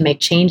start to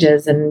make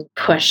changes and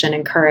push and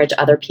encourage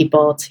other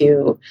people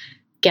to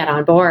get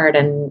on board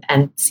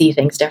and see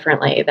things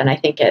differently, then I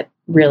think it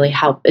really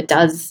it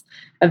does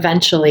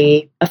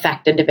eventually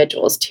affect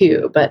individuals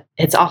too. But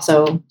it's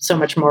also so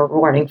much more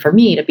rewarding for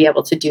me to be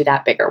able to do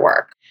that bigger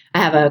work.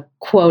 I have a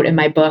quote in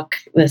my book,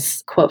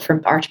 this quote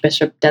from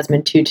Archbishop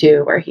Desmond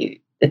Tutu, where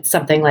it's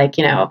something like,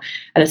 at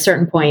a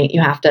certain point,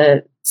 you have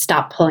to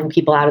stop pulling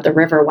people out of the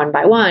river one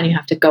by one. You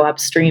have to go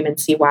upstream and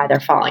see why they're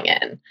falling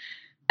in.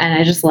 And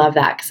I just love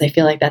that because I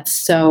feel like that's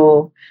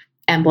so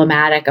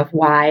emblematic of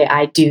why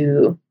I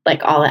do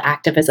like all the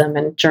activism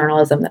and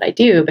journalism that I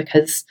do,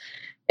 because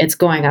it's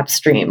going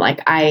upstream.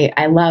 Like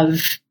I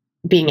love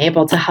being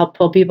able to help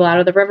pull people out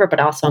of the river, but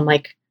also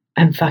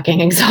I'm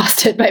fucking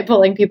exhausted by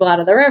pulling people out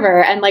of the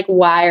river. And like,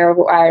 why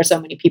are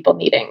so many people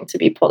needing to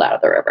be pulled out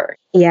of the river?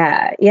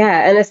 Yeah.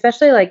 Yeah. And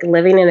especially like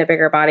living in a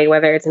bigger body,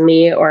 whether it's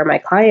me or my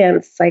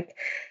clients, like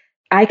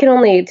I can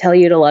only tell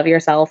you to love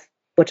yourself,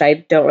 which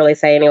I don't really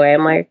say anyway.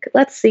 I'm like,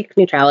 let's seek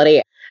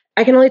neutrality.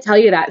 I can only tell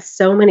you that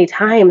so many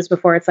times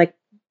before it's like,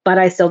 but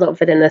I still don't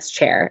fit in this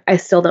chair. I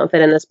still don't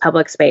fit in this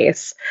public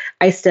space.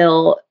 I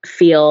still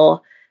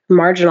feel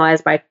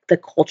marginalized by the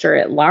culture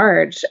at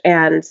large.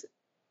 And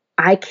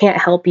I can't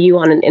help you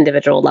on an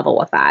individual level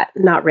with that.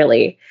 Not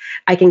really.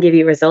 I can give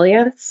you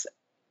resilience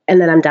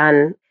and then I'm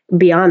done.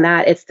 Beyond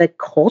that, it's the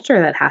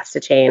culture that has to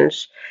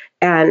change.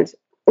 And,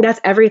 that's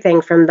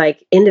everything from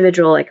like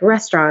individual like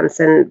restaurants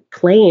and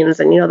planes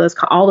and, those,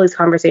 all those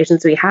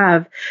conversations we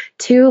have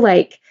to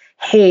like,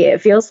 hey,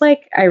 it feels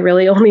like I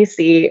really only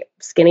see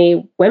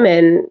skinny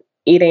women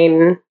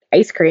eating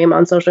ice cream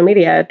on social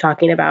media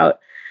talking about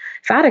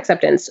fat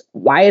acceptance.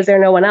 Why is there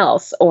no one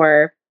else?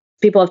 Or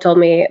people have told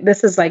me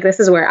this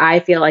is where I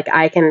feel like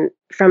I can,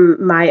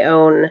 from my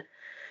own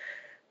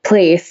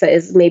place that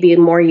is maybe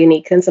more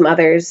unique than some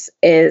others,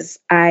 is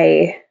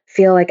I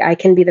feel like I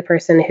can be the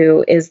person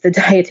who is the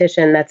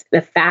dietitian, that's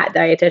the fat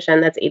dietitian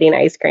that's eating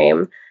ice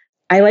cream.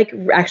 I like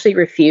actually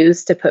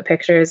refuse to put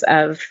pictures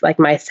of like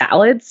my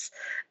salads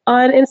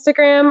on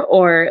Instagram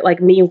or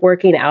like me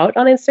working out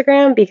on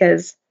Instagram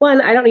because one,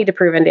 I don't need to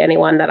prove to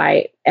anyone that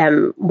I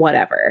am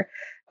whatever.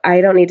 I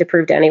don't need to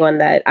prove to anyone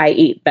that I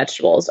eat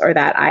vegetables or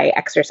that I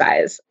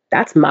exercise.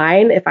 That's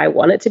mine if I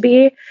want it to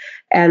be.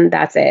 And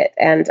that's it.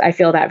 And I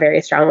feel that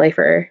very strongly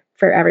for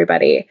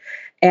everybody.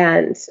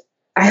 And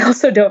I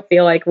also don't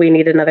feel like we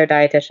need another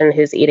dietitian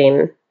who's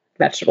eating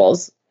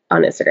vegetables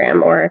on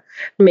Instagram or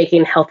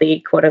making healthy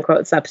quote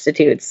unquote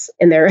substitutes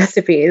in their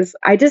recipes.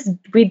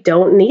 We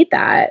don't need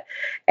that.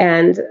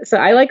 And so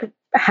I like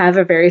have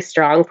a very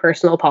strong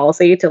personal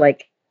policy to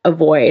like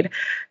avoid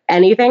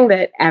anything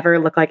that ever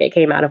looked like it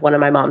came out of one of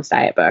my mom's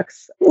diet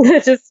books.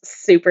 It's just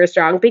super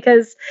strong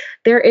because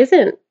there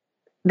isn't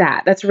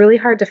that. That's really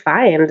hard to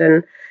find.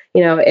 And,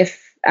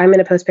 if I'm going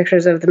to post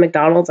pictures of the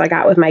McDonald's I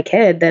got with my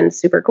kid, then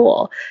super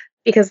cool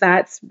because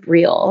that's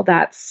real.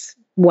 That's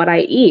what I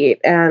eat.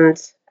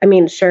 And I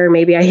mean, sure,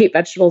 maybe I eat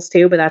vegetables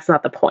too, but that's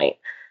not the point.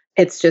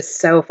 It's just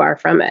so far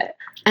from it.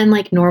 And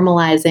like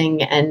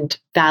normalizing and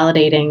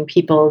validating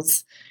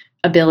people's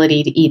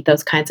ability to eat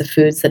those kinds of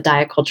foods that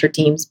diet culture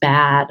deems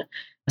bad,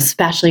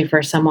 especially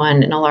for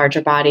someone in a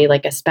larger body,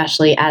 like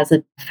especially as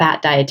a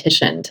fat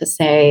dietitian, to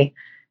say,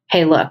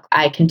 hey, look,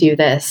 I can do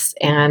this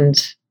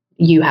and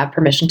you have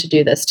permission to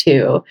do this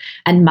too.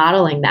 And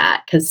modeling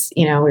that, because,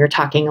 we were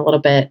talking a little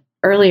bit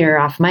earlier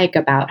off mic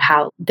about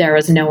how there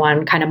was no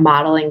one kind of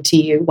modeling to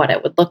you what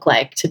it would look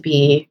like to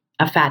be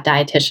a fat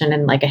dietitian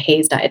and like a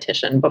Haze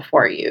dietitian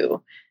before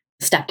you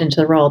stepped into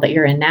the role that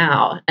you're in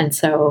now. And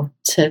so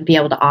to be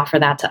able to offer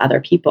that to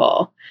other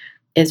people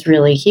is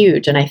really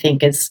huge. And I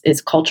think is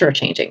culture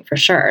changing for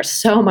sure.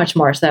 So much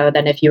more so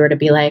than if you were to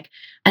be like,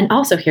 and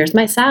also here's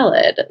my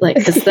salad. Like,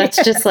 because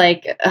that's just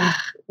like,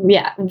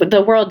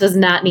 the world does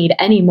not need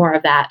any more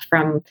of that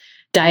from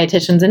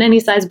dietitians in any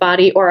size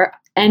body or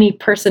any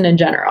person in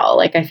general.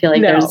 Like, I feel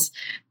like there's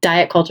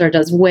diet culture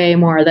does way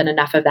more than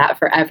enough of that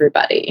for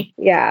everybody.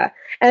 Yeah.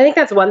 And I think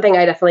that's one thing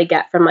I definitely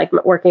get from like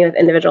working with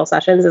individual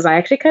sessions is I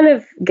actually kind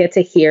of get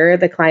to hear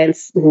the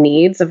client's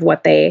needs of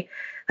what they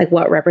like,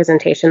 what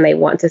representation they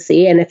want to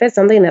see. And if it's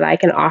something that I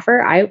can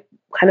offer, I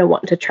kind of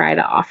want to try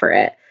to offer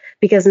it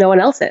because no one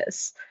else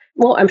is.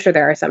 Well, I'm sure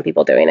there are some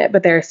people doing it,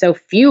 but there are so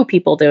few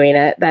people doing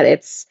it that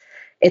it's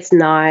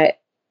not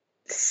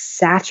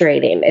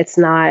saturating. It's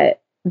not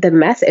the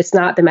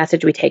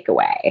message we take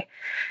away.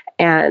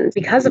 And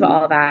because of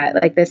all of that,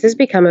 like this has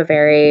become a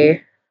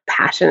very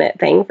passionate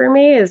thing for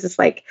me. Is just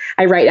like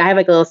I have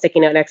like a little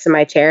sticky note next to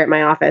my chair at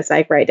my office.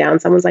 I write down,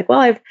 someone's like, well,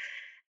 I'd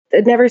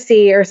never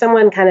see, or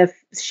someone kind of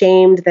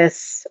shamed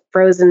this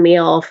frozen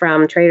meal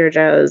from Trader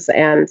Joe's.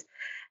 And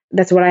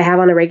that's what I have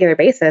on a regular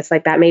basis.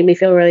 Like that made me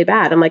feel really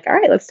bad. I'm like, all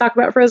right, let's talk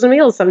about frozen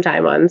meals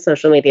sometime on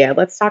social media.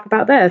 Let's talk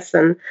about this.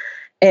 And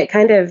it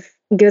kind of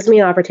gives me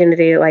an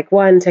opportunity, like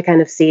one, to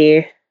kind of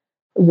see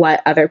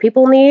what other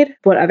people need,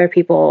 what other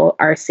people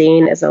are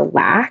seeing as a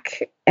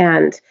lack.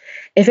 And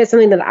if it's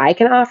something that I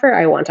can offer,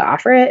 I want to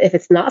offer it. If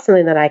it's not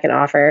something that I can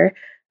offer,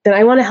 then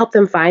I want to help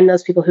them find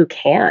those people who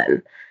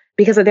can,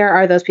 because there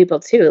are those people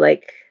too,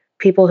 like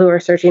people who are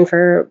searching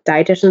for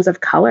dietitians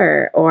of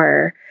color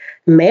or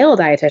male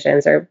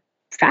dietitians or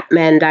fat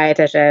men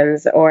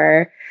dietitians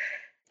or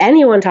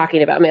anyone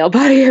talking about male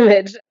body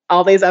image,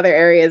 all these other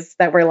areas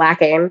that we're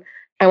lacking.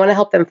 I want to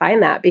help them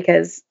find that,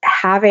 because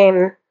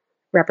having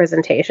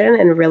representation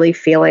and really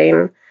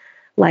feeling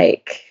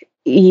like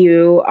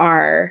you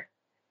are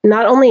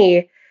not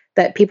only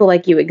that people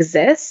like you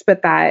exist,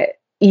 but that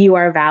you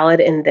are valid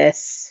in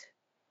this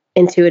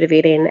intuitive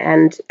eating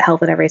and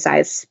health at every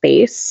size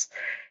space,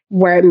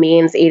 where it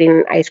means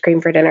eating ice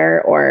cream for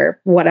dinner or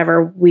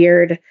whatever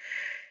weird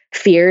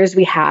fears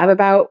we have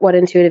about what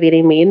intuitive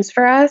eating means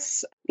for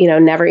us,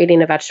 never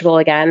eating a vegetable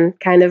again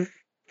kind of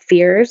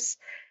fears,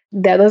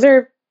 that those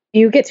are,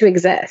 you get to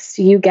exist.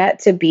 You get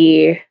to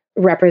be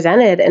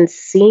represented and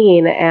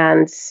seen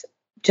and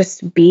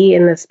just be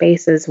in the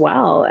space as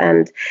well.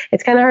 And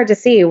it's kind of hard to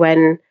see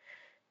when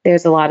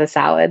there's a lot of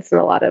salads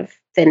and a lot of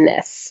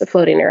thinness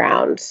floating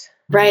around.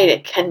 Right.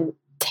 It can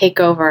take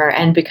over.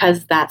 And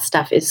because that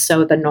stuff is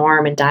so the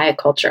norm in diet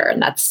culture,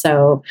 and that's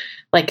so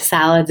like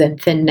salads and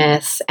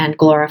thinness and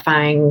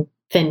glorifying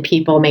thin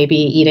people, maybe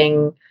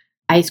eating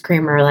ice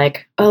cream or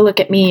like, oh, look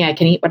at me, I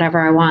can eat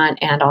whatever I want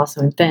and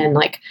also am thin.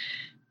 Like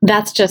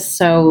that's just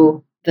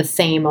so the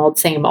same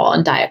old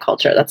in diet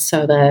culture. That's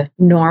so the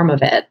norm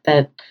of it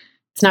that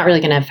it's not really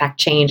going to affect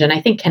change. And I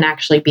think can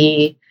actually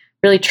be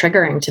really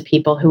triggering to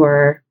people who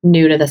are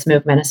new to this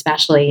movement,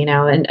 especially,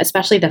 and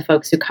especially the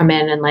folks who come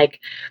in and like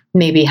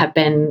maybe have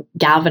been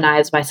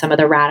galvanized by some of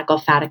the radical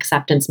fat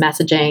acceptance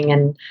messaging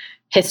and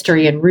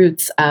history and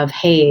roots of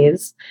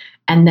HAES,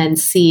 and then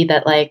see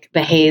that like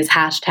the HAES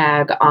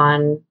hashtag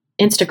on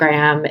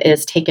Instagram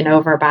is taken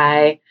over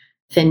by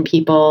thin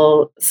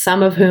people,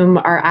 some of whom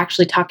are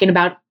actually talking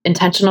about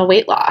intentional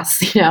weight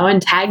loss,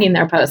 and tagging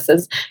their posts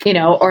as,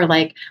 or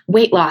like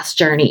weight loss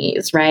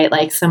journeys, right?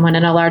 Like someone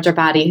in a larger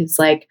body who's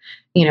like,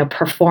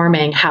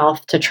 performing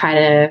health to try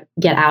to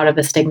get out of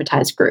a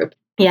stigmatized group.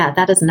 Yeah,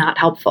 that is not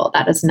helpful.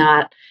 That is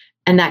not,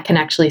 and that can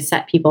actually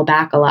set people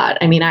back a lot.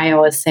 I mean, I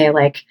always say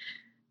like,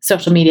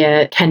 social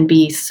media can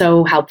be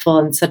so helpful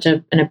and such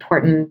an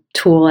important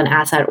tool and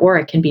asset, or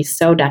it can be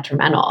so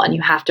detrimental. And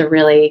you have to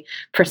really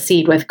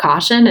proceed with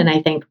caution. And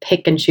I think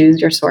pick and choose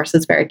your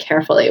sources very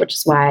carefully, which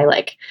is why I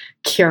like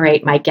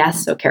curate my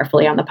guests so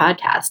carefully on the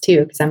podcast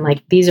too. Because I'm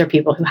like, these are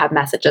people who have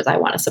messages I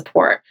want to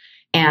support.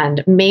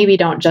 And maybe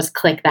don't just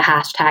click the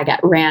hashtag at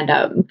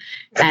random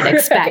and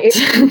expect,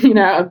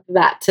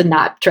 that to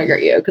not trigger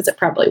you, because it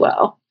probably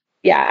will.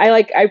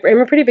 Yeah,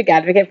 I'm a pretty big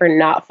advocate for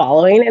not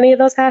following any of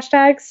those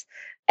hashtags.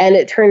 And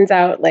it turns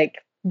out, like,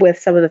 with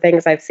some of the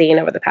things I've seen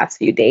over the past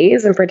few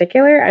days in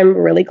particular, I'm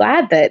really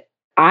glad that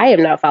I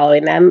am not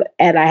following them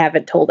and I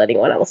haven't told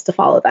anyone else to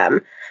follow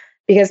them,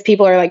 because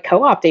people are like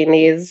co-opting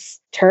these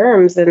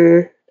terms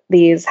and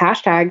these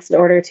hashtags in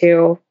order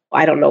to,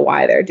 I don't know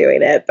why they're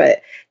doing it,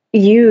 but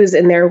use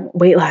in their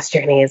weight loss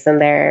journeys and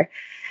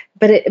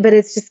but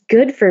it's just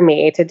good for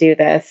me to do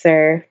this,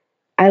 or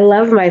I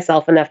love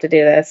myself enough to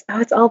do this. Oh,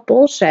 it's all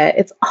bullshit.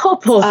 It's all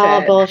bullshit.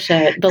 All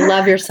bullshit. The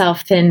love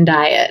yourself thin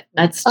diet.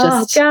 That's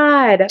just,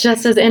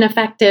 just as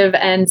ineffective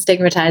and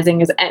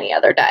stigmatizing as any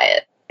other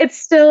diet. It's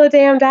still a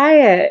damn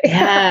diet.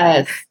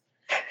 Yes.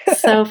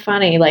 So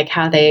funny, like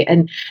how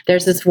and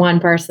there's this one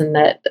person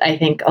that I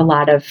think a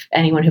lot of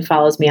anyone who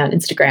follows me on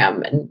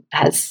Instagram and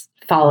has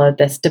followed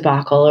this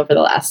debacle over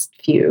the last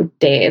few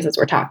days as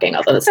we're talking,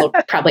 although this will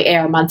probably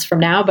air months from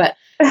now, but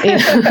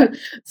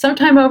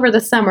sometime over the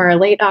summer,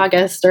 late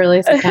August,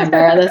 early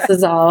September, this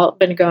has all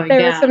been going down.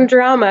 There was some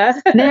drama.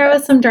 There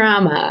was some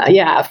drama,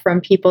 yeah,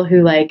 from people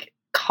who like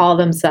call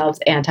themselves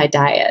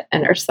anti-diet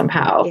and are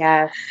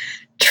somehow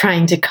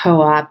trying to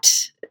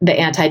co-opt the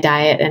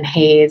anti-diet and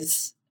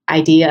HAES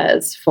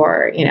ideas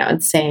for,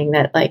 and saying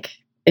that like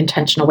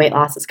intentional weight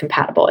loss is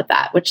compatible with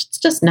that, which it's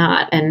just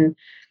not. And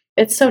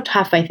it's so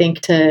tough, I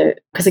think,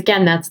 because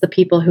again, that's the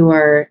people who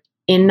are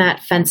in that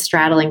fence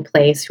straddling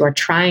place, who are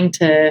trying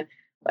to,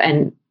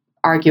 and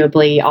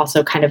arguably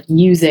also kind of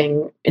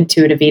using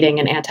intuitive eating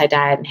and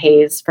anti-diet and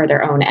HAES for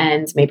their own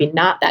ends, maybe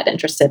not that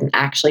interested in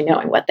actually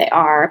knowing what they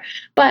are,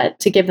 but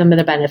to give them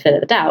the benefit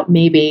of the doubt,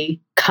 maybe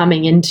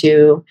coming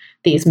into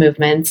these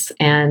movements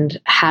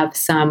and have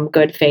some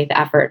good faith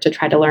effort to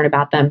try to learn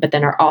about them, but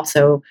then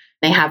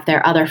they have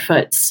their other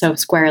foot so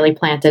squarely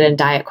planted in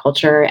diet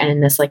culture and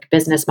in this like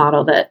business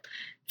model that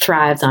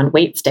thrives on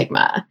weight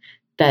stigma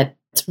that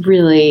it's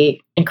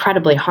really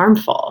incredibly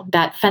harmful.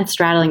 That fence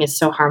straddling is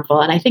so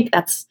harmful. And I think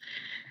that's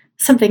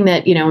something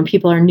that, when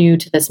people are new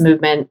to this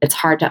movement, it's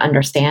hard to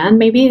understand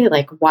maybe,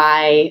 like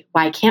why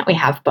can't we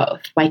have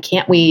both? Why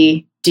can't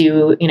we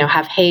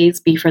have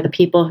HAES be for the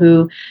people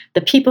who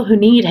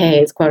need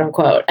HAES, quote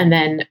unquote, and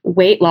then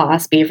weight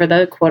loss be for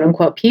the quote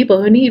unquote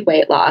people who need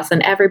weight loss,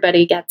 and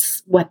everybody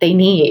gets what they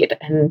need.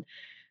 And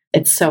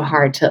it's so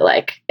hard to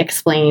like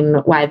explain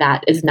why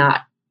that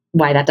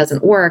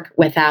doesn't work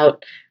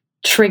without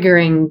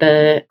triggering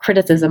the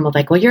criticism of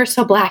like, well, you're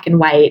so black and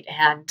white,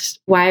 and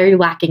why are you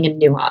lacking in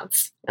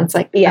nuance? And it's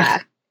like, yeah.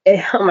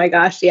 Oh my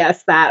gosh,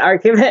 yes, that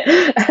argument.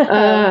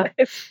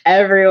 It's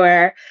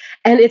everywhere.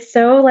 And it's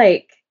so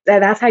like,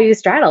 that's how you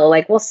straddle.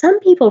 Like, well, some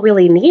people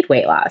really need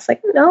weight loss.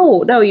 Like,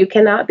 no, you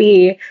cannot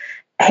be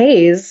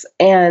HAES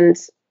and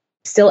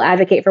still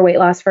advocate for weight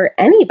loss for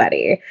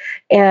anybody.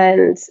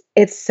 And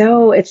it's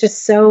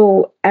just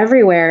so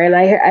everywhere.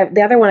 And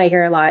the other one I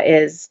hear a lot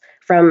is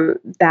from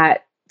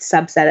that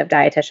subset of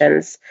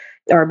dietitians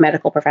or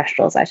medical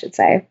professionals, I should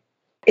say,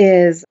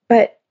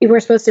 but we're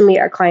supposed to meet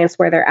our clients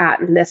where they're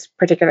at. And this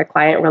particular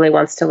client really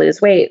wants to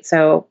lose weight,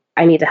 so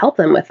I need to help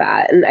them with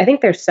that. And I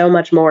think there's so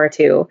much more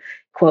to,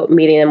 quote,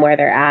 meeting them where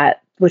they're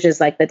at, which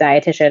is like the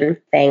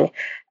dietitian thing,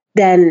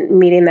 than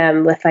meeting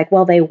them with like,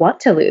 well, they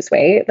want to lose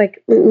weight.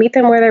 Like, meet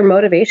them where their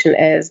motivation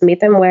is, meet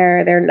them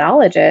where their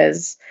knowledge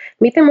is,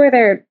 meet them where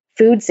their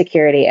food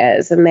security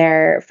is and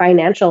their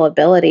financial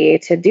ability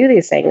to do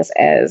these things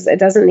is. It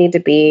doesn't need to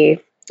be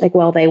like,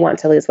 well, they want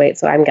to lose weight,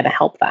 so I'm going to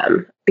help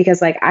them.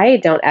 Because like, I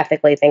don't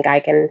ethically think I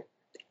can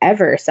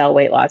ever sell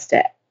weight loss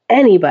to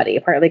anybody,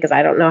 partly because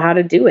I don't know how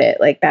to do it.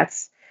 Like,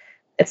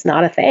 it's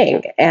not a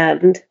thing.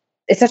 And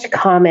it's such a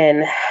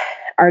common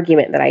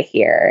argument that I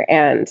hear,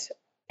 and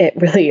it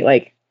really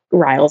like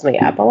riles me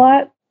up a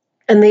lot.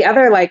 And the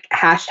other like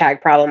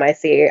hashtag problem I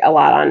see a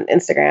lot on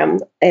Instagram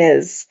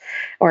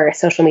or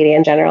social media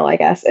in general, I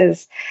guess,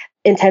 is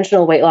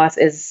intentional weight loss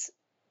is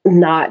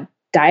not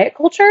diet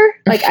culture.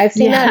 Like I've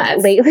seen that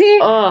Yes. lately.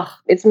 Oh,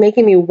 It's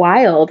making me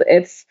wild.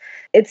 It's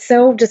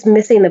so just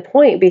missing the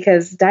point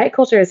because diet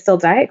culture is still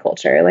diet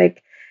culture.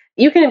 Like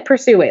you can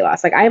pursue weight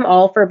loss. Like I'm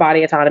all for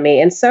body autonomy,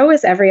 and so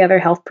is every other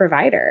health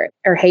provider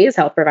or Hayes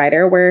health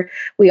provider, where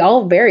we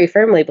all very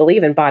firmly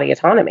believe in body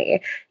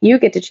autonomy. You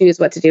get to choose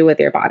what to do with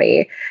your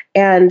body.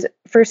 And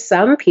for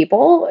some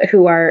people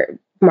who are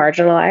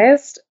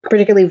marginalized,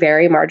 particularly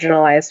very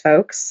marginalized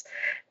folks,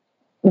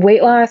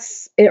 weight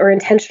loss or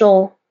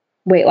intentional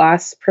weight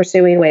loss,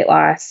 pursuing weight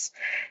loss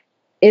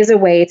is a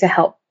way to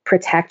help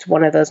protect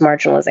one of those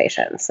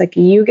marginalizations. Like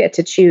you get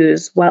to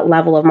choose what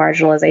level of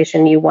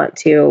marginalization you want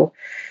to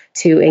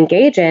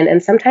engage in.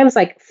 And sometimes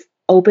like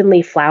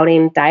openly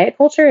flouting diet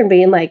culture and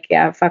being like,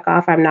 yeah, fuck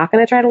off, I'm not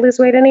going to try to lose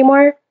weight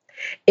anymore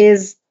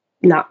is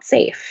not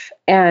safe.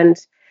 And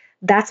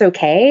that's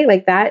okay.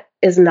 Like that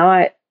is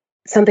not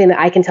something that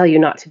I can tell you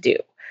not to do.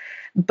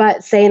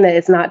 But saying that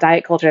it's not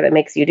diet culture that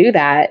makes you do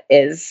that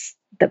is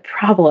the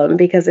problem,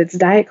 because it's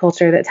diet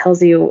culture that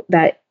tells you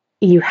that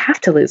you have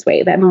to lose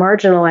weight, that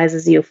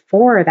marginalizes you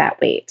for that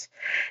weight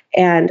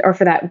and or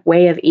for that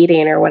way of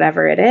eating or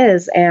whatever it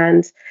is.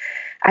 And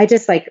I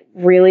just like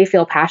really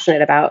feel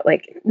passionate about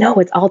like, no,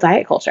 it's all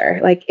diet culture.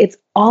 Like it's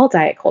all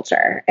diet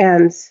culture.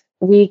 And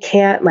we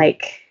can't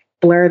like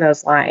blur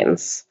those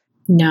lines.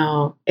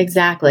 no,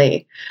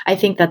 exactly. I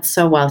think that's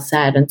so well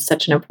said, and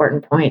such an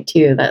important point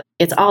too, that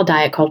it's all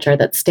diet culture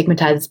that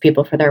stigmatizes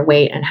people for their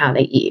weight and how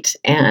they eat.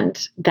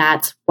 And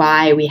that's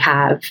why we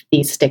have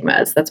these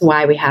stigmas. That's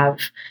why we have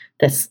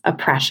this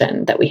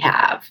oppression that we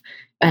have,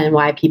 and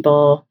why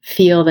people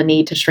feel the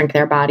need to shrink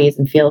their bodies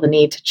and feel the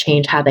need to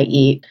change how they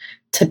eat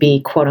to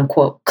be quote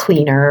unquote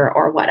cleaner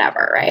or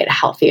whatever, right?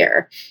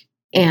 Healthier.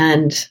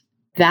 And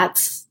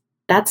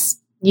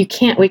we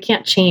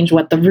can't change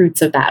what the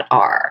roots of that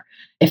are.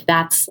 If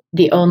that's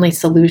the only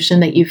solution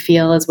that you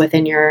feel is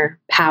within your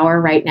power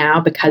right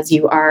now, because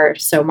you are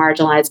so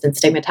marginalized and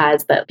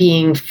stigmatized that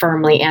being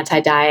firmly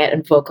anti-diet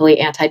and vocally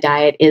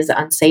anti-diet is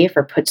unsafe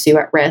or puts you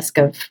at risk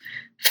of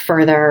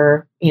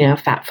further,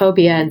 fat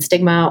phobia and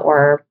stigma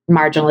or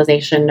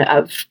marginalization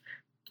of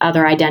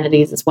other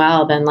identities as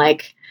well, then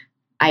like,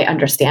 I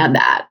understand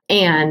that.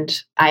 And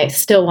I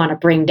still want to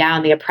bring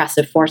down the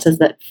oppressive forces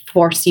that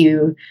force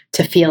you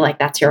to feel like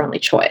that's your only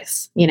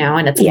choice,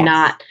 and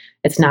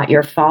it's not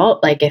your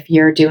fault. Like if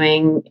you're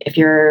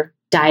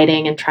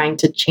dieting and trying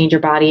to change your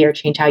body or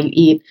change how you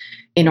eat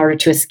in order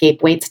to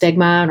escape weight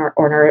stigma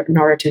or in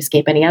order to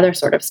escape any other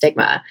sort of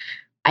stigma,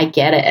 I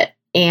get it.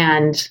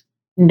 And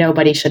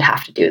nobody should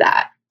have to do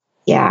that.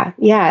 Yeah.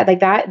 Yeah.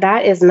 Like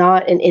that is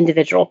not an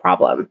individual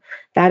problem.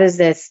 That is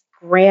this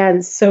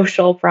grand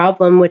social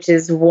problem, which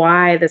is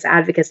why this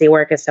advocacy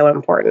work is so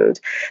important.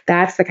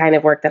 That's the kind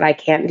of work that I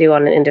can't do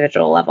on an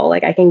individual level.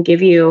 Like I can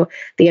give you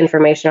the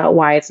information about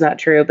why it's not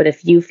true, but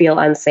if you feel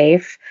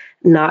unsafe,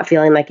 not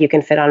feeling like you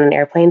can fit on an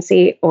airplane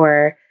seat,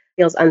 or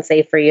feels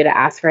unsafe for you to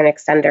ask for an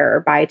extender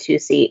or buy 2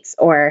 seats,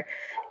 or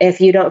if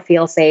you don't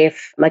feel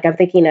safe, like I'm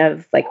thinking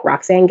of like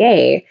Roxane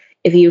Gay,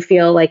 if you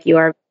feel like you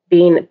are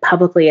being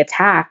publicly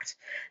attacked,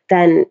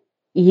 then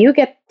you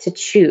get to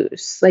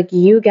choose. Like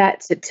you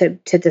get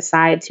to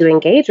decide to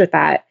engage with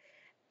that.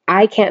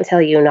 I can't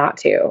tell you not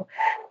to,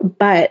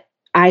 but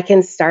I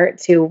can start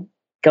to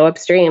go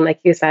upstream, like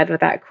you said with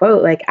that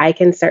quote. Like I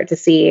can start to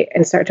see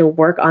and start to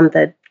work on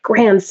the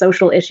grand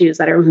social issues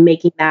that are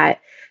making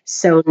that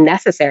so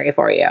necessary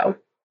for you.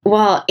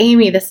 Well,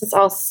 Amee, this is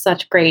all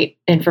such great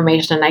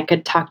information. I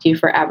could talk to you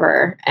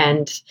forever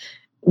and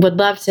would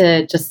love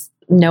to just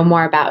know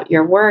more about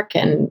your work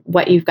and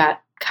what you've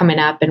got coming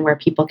up and where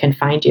people can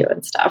find you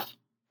and stuff.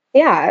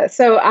 Yeah.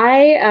 So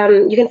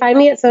you can find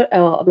me at,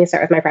 let me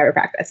start with my private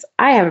practice.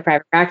 I have a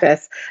private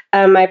practice.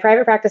 My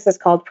private practice is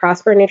called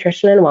Prosper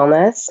Nutrition and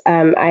Wellness.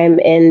 I'm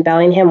in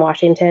Bellingham,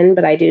 Washington,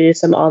 but I do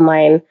some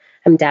online,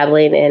 I'm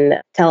dabbling in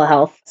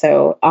telehealth,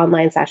 so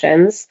online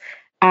sessions.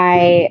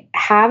 I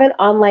have an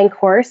online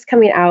course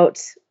coming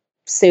out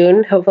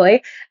soon,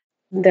 hopefully.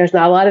 There's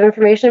not a lot of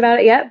information about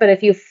it yet, but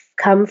if you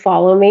come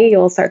follow me,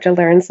 you'll start to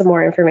learn some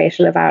more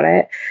information about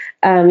it.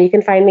 You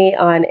can find me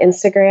on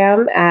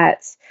Instagram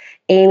at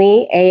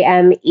Amee,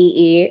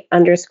 AMEE_RD.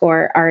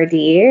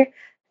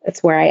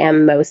 That's where I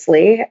am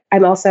mostly.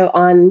 I'm also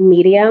on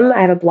Medium.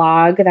 I have a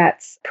blog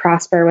that's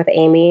Prosper with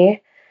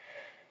Amee.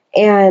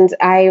 And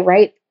I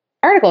write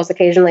articles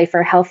occasionally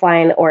for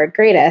Healthline or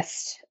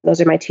Greatest.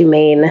 Those are my 2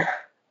 main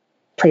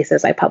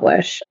places I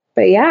publish.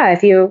 But yeah,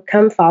 if you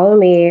come follow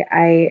me,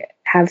 I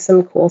have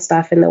some cool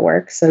stuff in the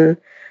works and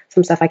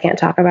some stuff I can't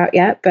talk about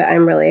yet, but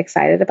I'm really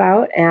excited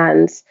about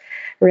and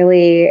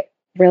really,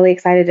 really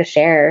excited to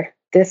share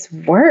this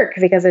work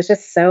because there's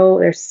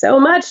so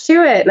much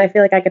to it. And I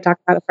feel like I could talk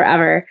about it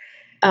forever.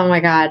 Oh my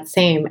God,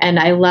 same. And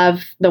I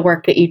love the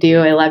work that you do.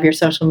 I love your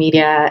social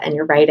media and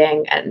your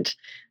writing, and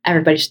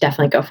everybody should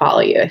definitely go follow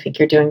you. I think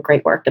you're doing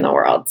great work in the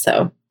world.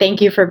 So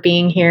thank you for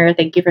being here.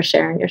 Thank you for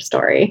sharing your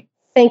story.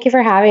 Thank you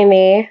for having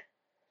me.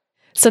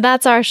 So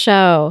that's our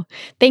show.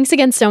 Thanks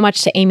again so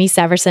much to Amee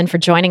Severson for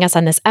joining us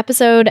on this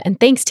episode, and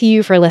thanks to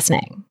you for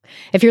listening.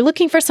 If you're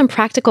looking for some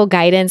practical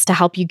guidance to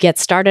help you get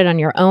started on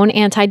your own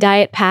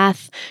anti-diet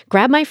path,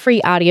 grab my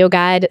free audio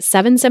guide,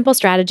 7 Simple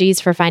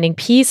Strategies for Finding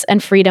Peace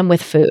and Freedom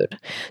with Food.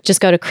 Just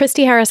go to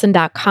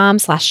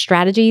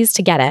christyharrison.com/strategies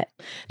to get it.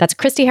 That's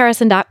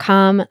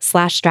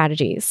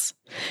christyharrison.com/strategies.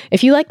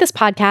 If you like this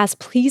podcast,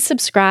 please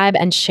subscribe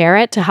and share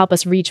it to help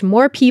us reach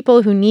more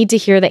people who need to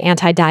hear the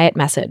anti-diet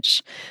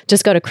message.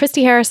 Just go to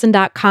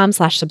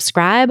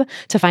christyharrison.com/subscribe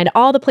to find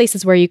all the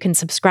places where you can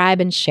subscribe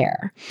and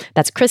share.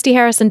 That's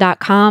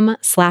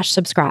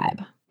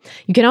christyharrison.com/subscribe.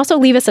 You can also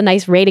leave us a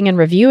nice rating and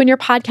review in your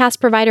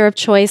podcast provider of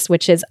choice,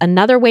 which is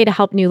another way to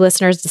help new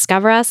listeners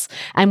discover us,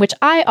 and which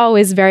I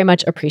always very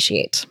much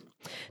appreciate.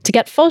 To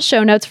get full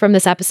show notes from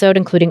this episode,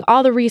 including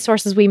all the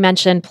resources we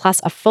mentioned, plus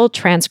a full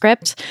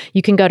transcript,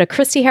 you can go to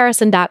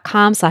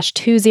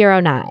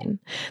christyharrison.com/209.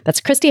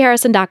 That's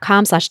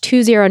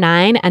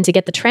christyharrison.com/209. And to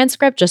get the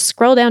transcript, just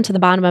scroll down to the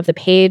bottom of the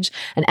page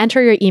and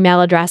enter your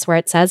email address where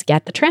it says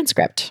Get the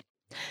Transcript.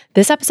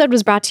 This episode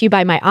was brought to you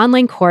by my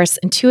online course,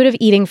 Intuitive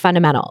Eating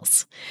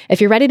Fundamentals.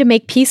 If you're ready to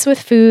make peace with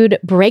food,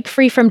 break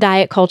free from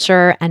diet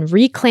culture, and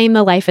reclaim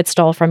the life it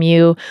stole from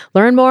you,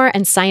 learn more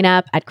and sign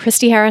up at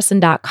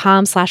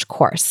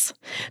christyharrison.com/course.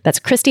 That's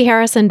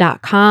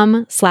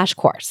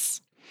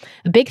christyharrison.com/course.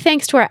 A big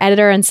thanks to our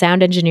editor and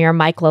sound engineer,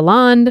 Mike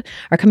Lalonde,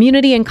 our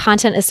community and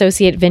content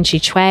associate, Vinci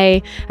Chue,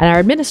 and our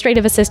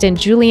administrative assistant,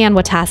 Julianne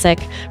Watasek,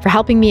 for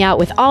helping me out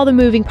with all the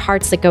moving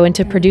parts that go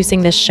into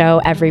producing this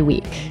show every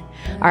week.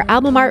 Our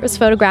album art was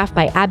photographed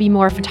by Abby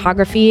Moore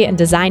Photography and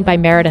designed by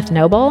Meredith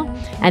Noble.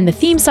 And the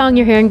theme song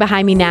you're hearing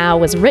behind me now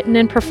was written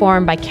and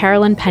performed by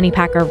Carolyn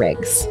Pennypacker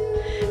Riggs.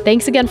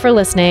 Thanks again for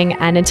listening,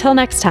 and until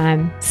next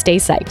time, stay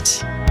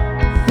psyched.